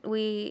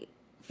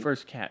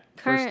 First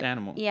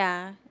animal.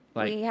 Yeah.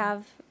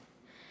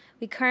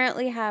 We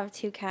currently have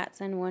 2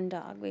 cats and 1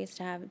 dog. We used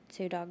to have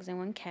 2 dogs and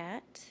 1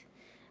 cat.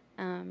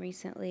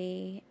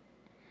 Recently,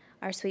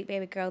 our sweet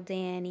baby girl,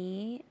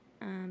 Danny,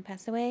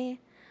 passed away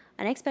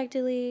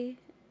unexpectedly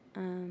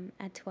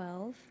at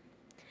 12.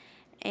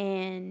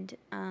 And,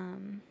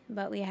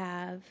 but we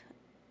have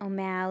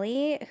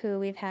O'Malley, who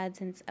we've had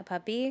since a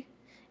puppy,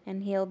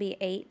 and he'll be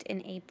 8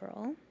 in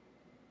April.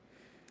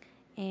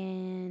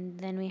 And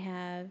then we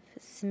have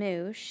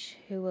Smoosh,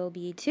 who will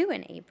be 2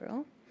 in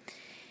April.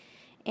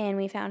 And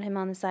we found him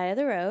on the side of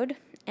the road.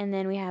 And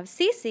then we have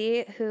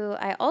Cece, who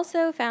I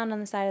also found on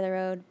the side of the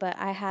road, but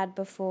I had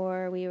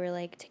before we were,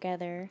 like,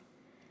 together.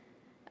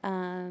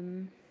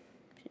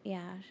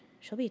 Yeah,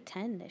 she'll be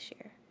 10 this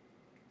year.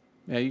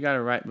 Yeah, you got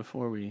it right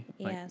before we...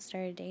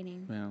 started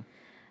dating. Yeah.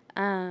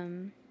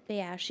 But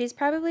yeah, she's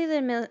probably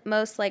the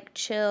most, like,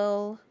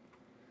 chill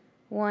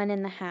one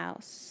in the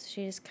house.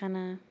 She just kind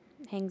of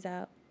hangs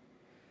out,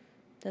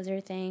 does her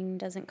thing,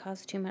 doesn't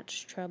cause too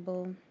much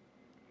trouble.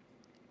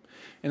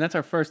 And that's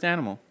our first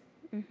animal.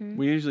 Mm-hmm.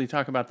 We usually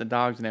talk about the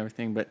dogs and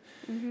everything, but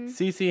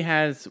Cece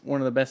has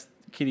one of the best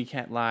kitty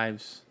cat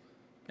lives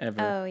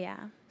ever. Oh, yeah.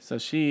 So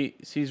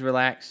she's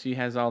relaxed. She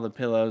has all the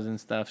pillows and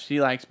stuff.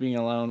 She likes being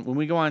alone. When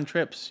we go on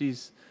trips,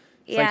 it's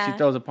like she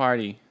throws a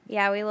party.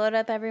 Yeah, we load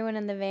up everyone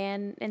in the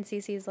van, and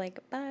Cece's like,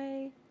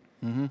 bye.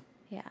 Mm-hmm.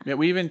 Yeah.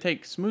 We even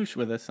take Smoosh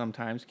with us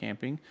sometimes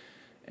camping,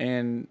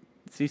 and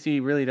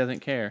Cece really doesn't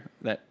care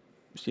that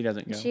she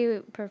doesn't go. She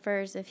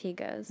prefers if he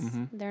goes.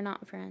 Mm-hmm. They're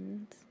not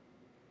friends.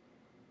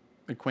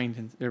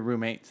 They're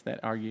roommates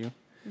that argue.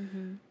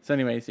 Mm-hmm. So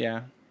anyways,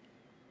 yeah.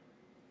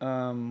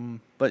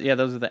 But yeah,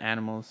 those are the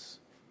animals.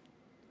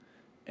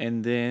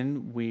 And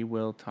then we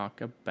will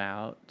talk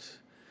about...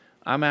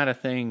 I'm out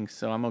of things,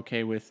 so I'm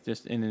okay with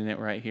just ending it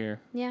right here.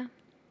 Yeah.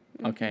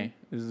 Mm-hmm. Okay,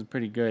 this is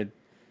pretty good.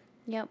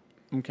 Yep.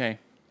 Okay.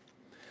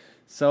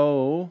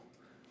 So,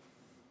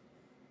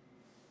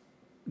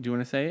 do you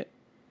want to say it?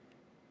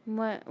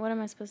 What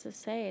am I supposed to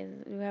say?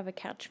 Do we have a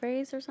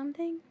catchphrase or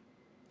something?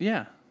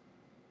 Yeah.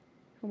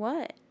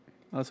 What?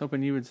 I was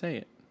hoping you would say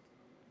it.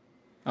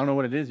 I don't know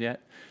what it is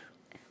yet.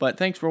 But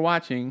thanks for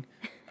watching.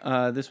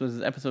 This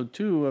was episode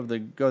 2 of the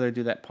Go There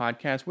Do That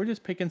podcast. We're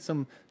just picking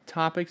some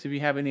topics. If you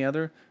have any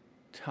other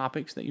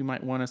topics that you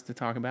might want us to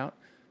talk about,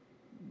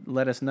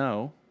 let us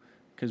know,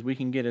 because we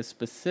can get as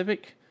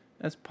specific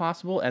as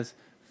possible, as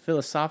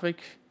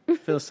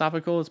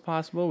philosophical as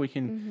possible. We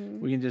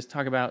can just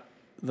talk about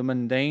the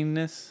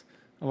mundaneness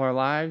of our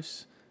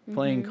lives,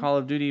 playing Call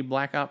of Duty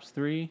Black Ops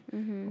 3,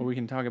 or we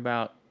can talk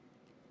about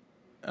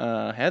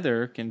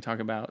Heather can talk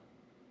about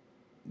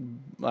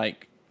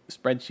like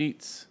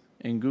spreadsheets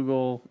and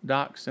Google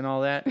Docs and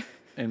all that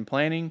and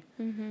planning.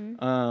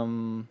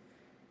 And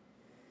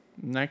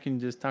I can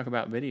just talk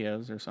about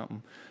videos or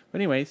something. But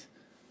anyways,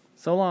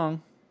 so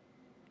long.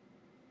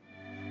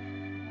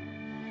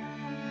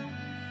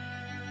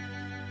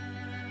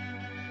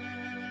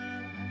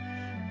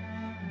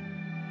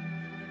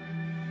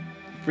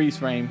 Freeze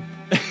frame.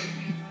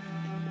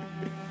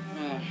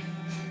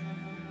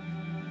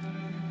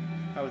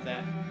 How was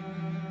that?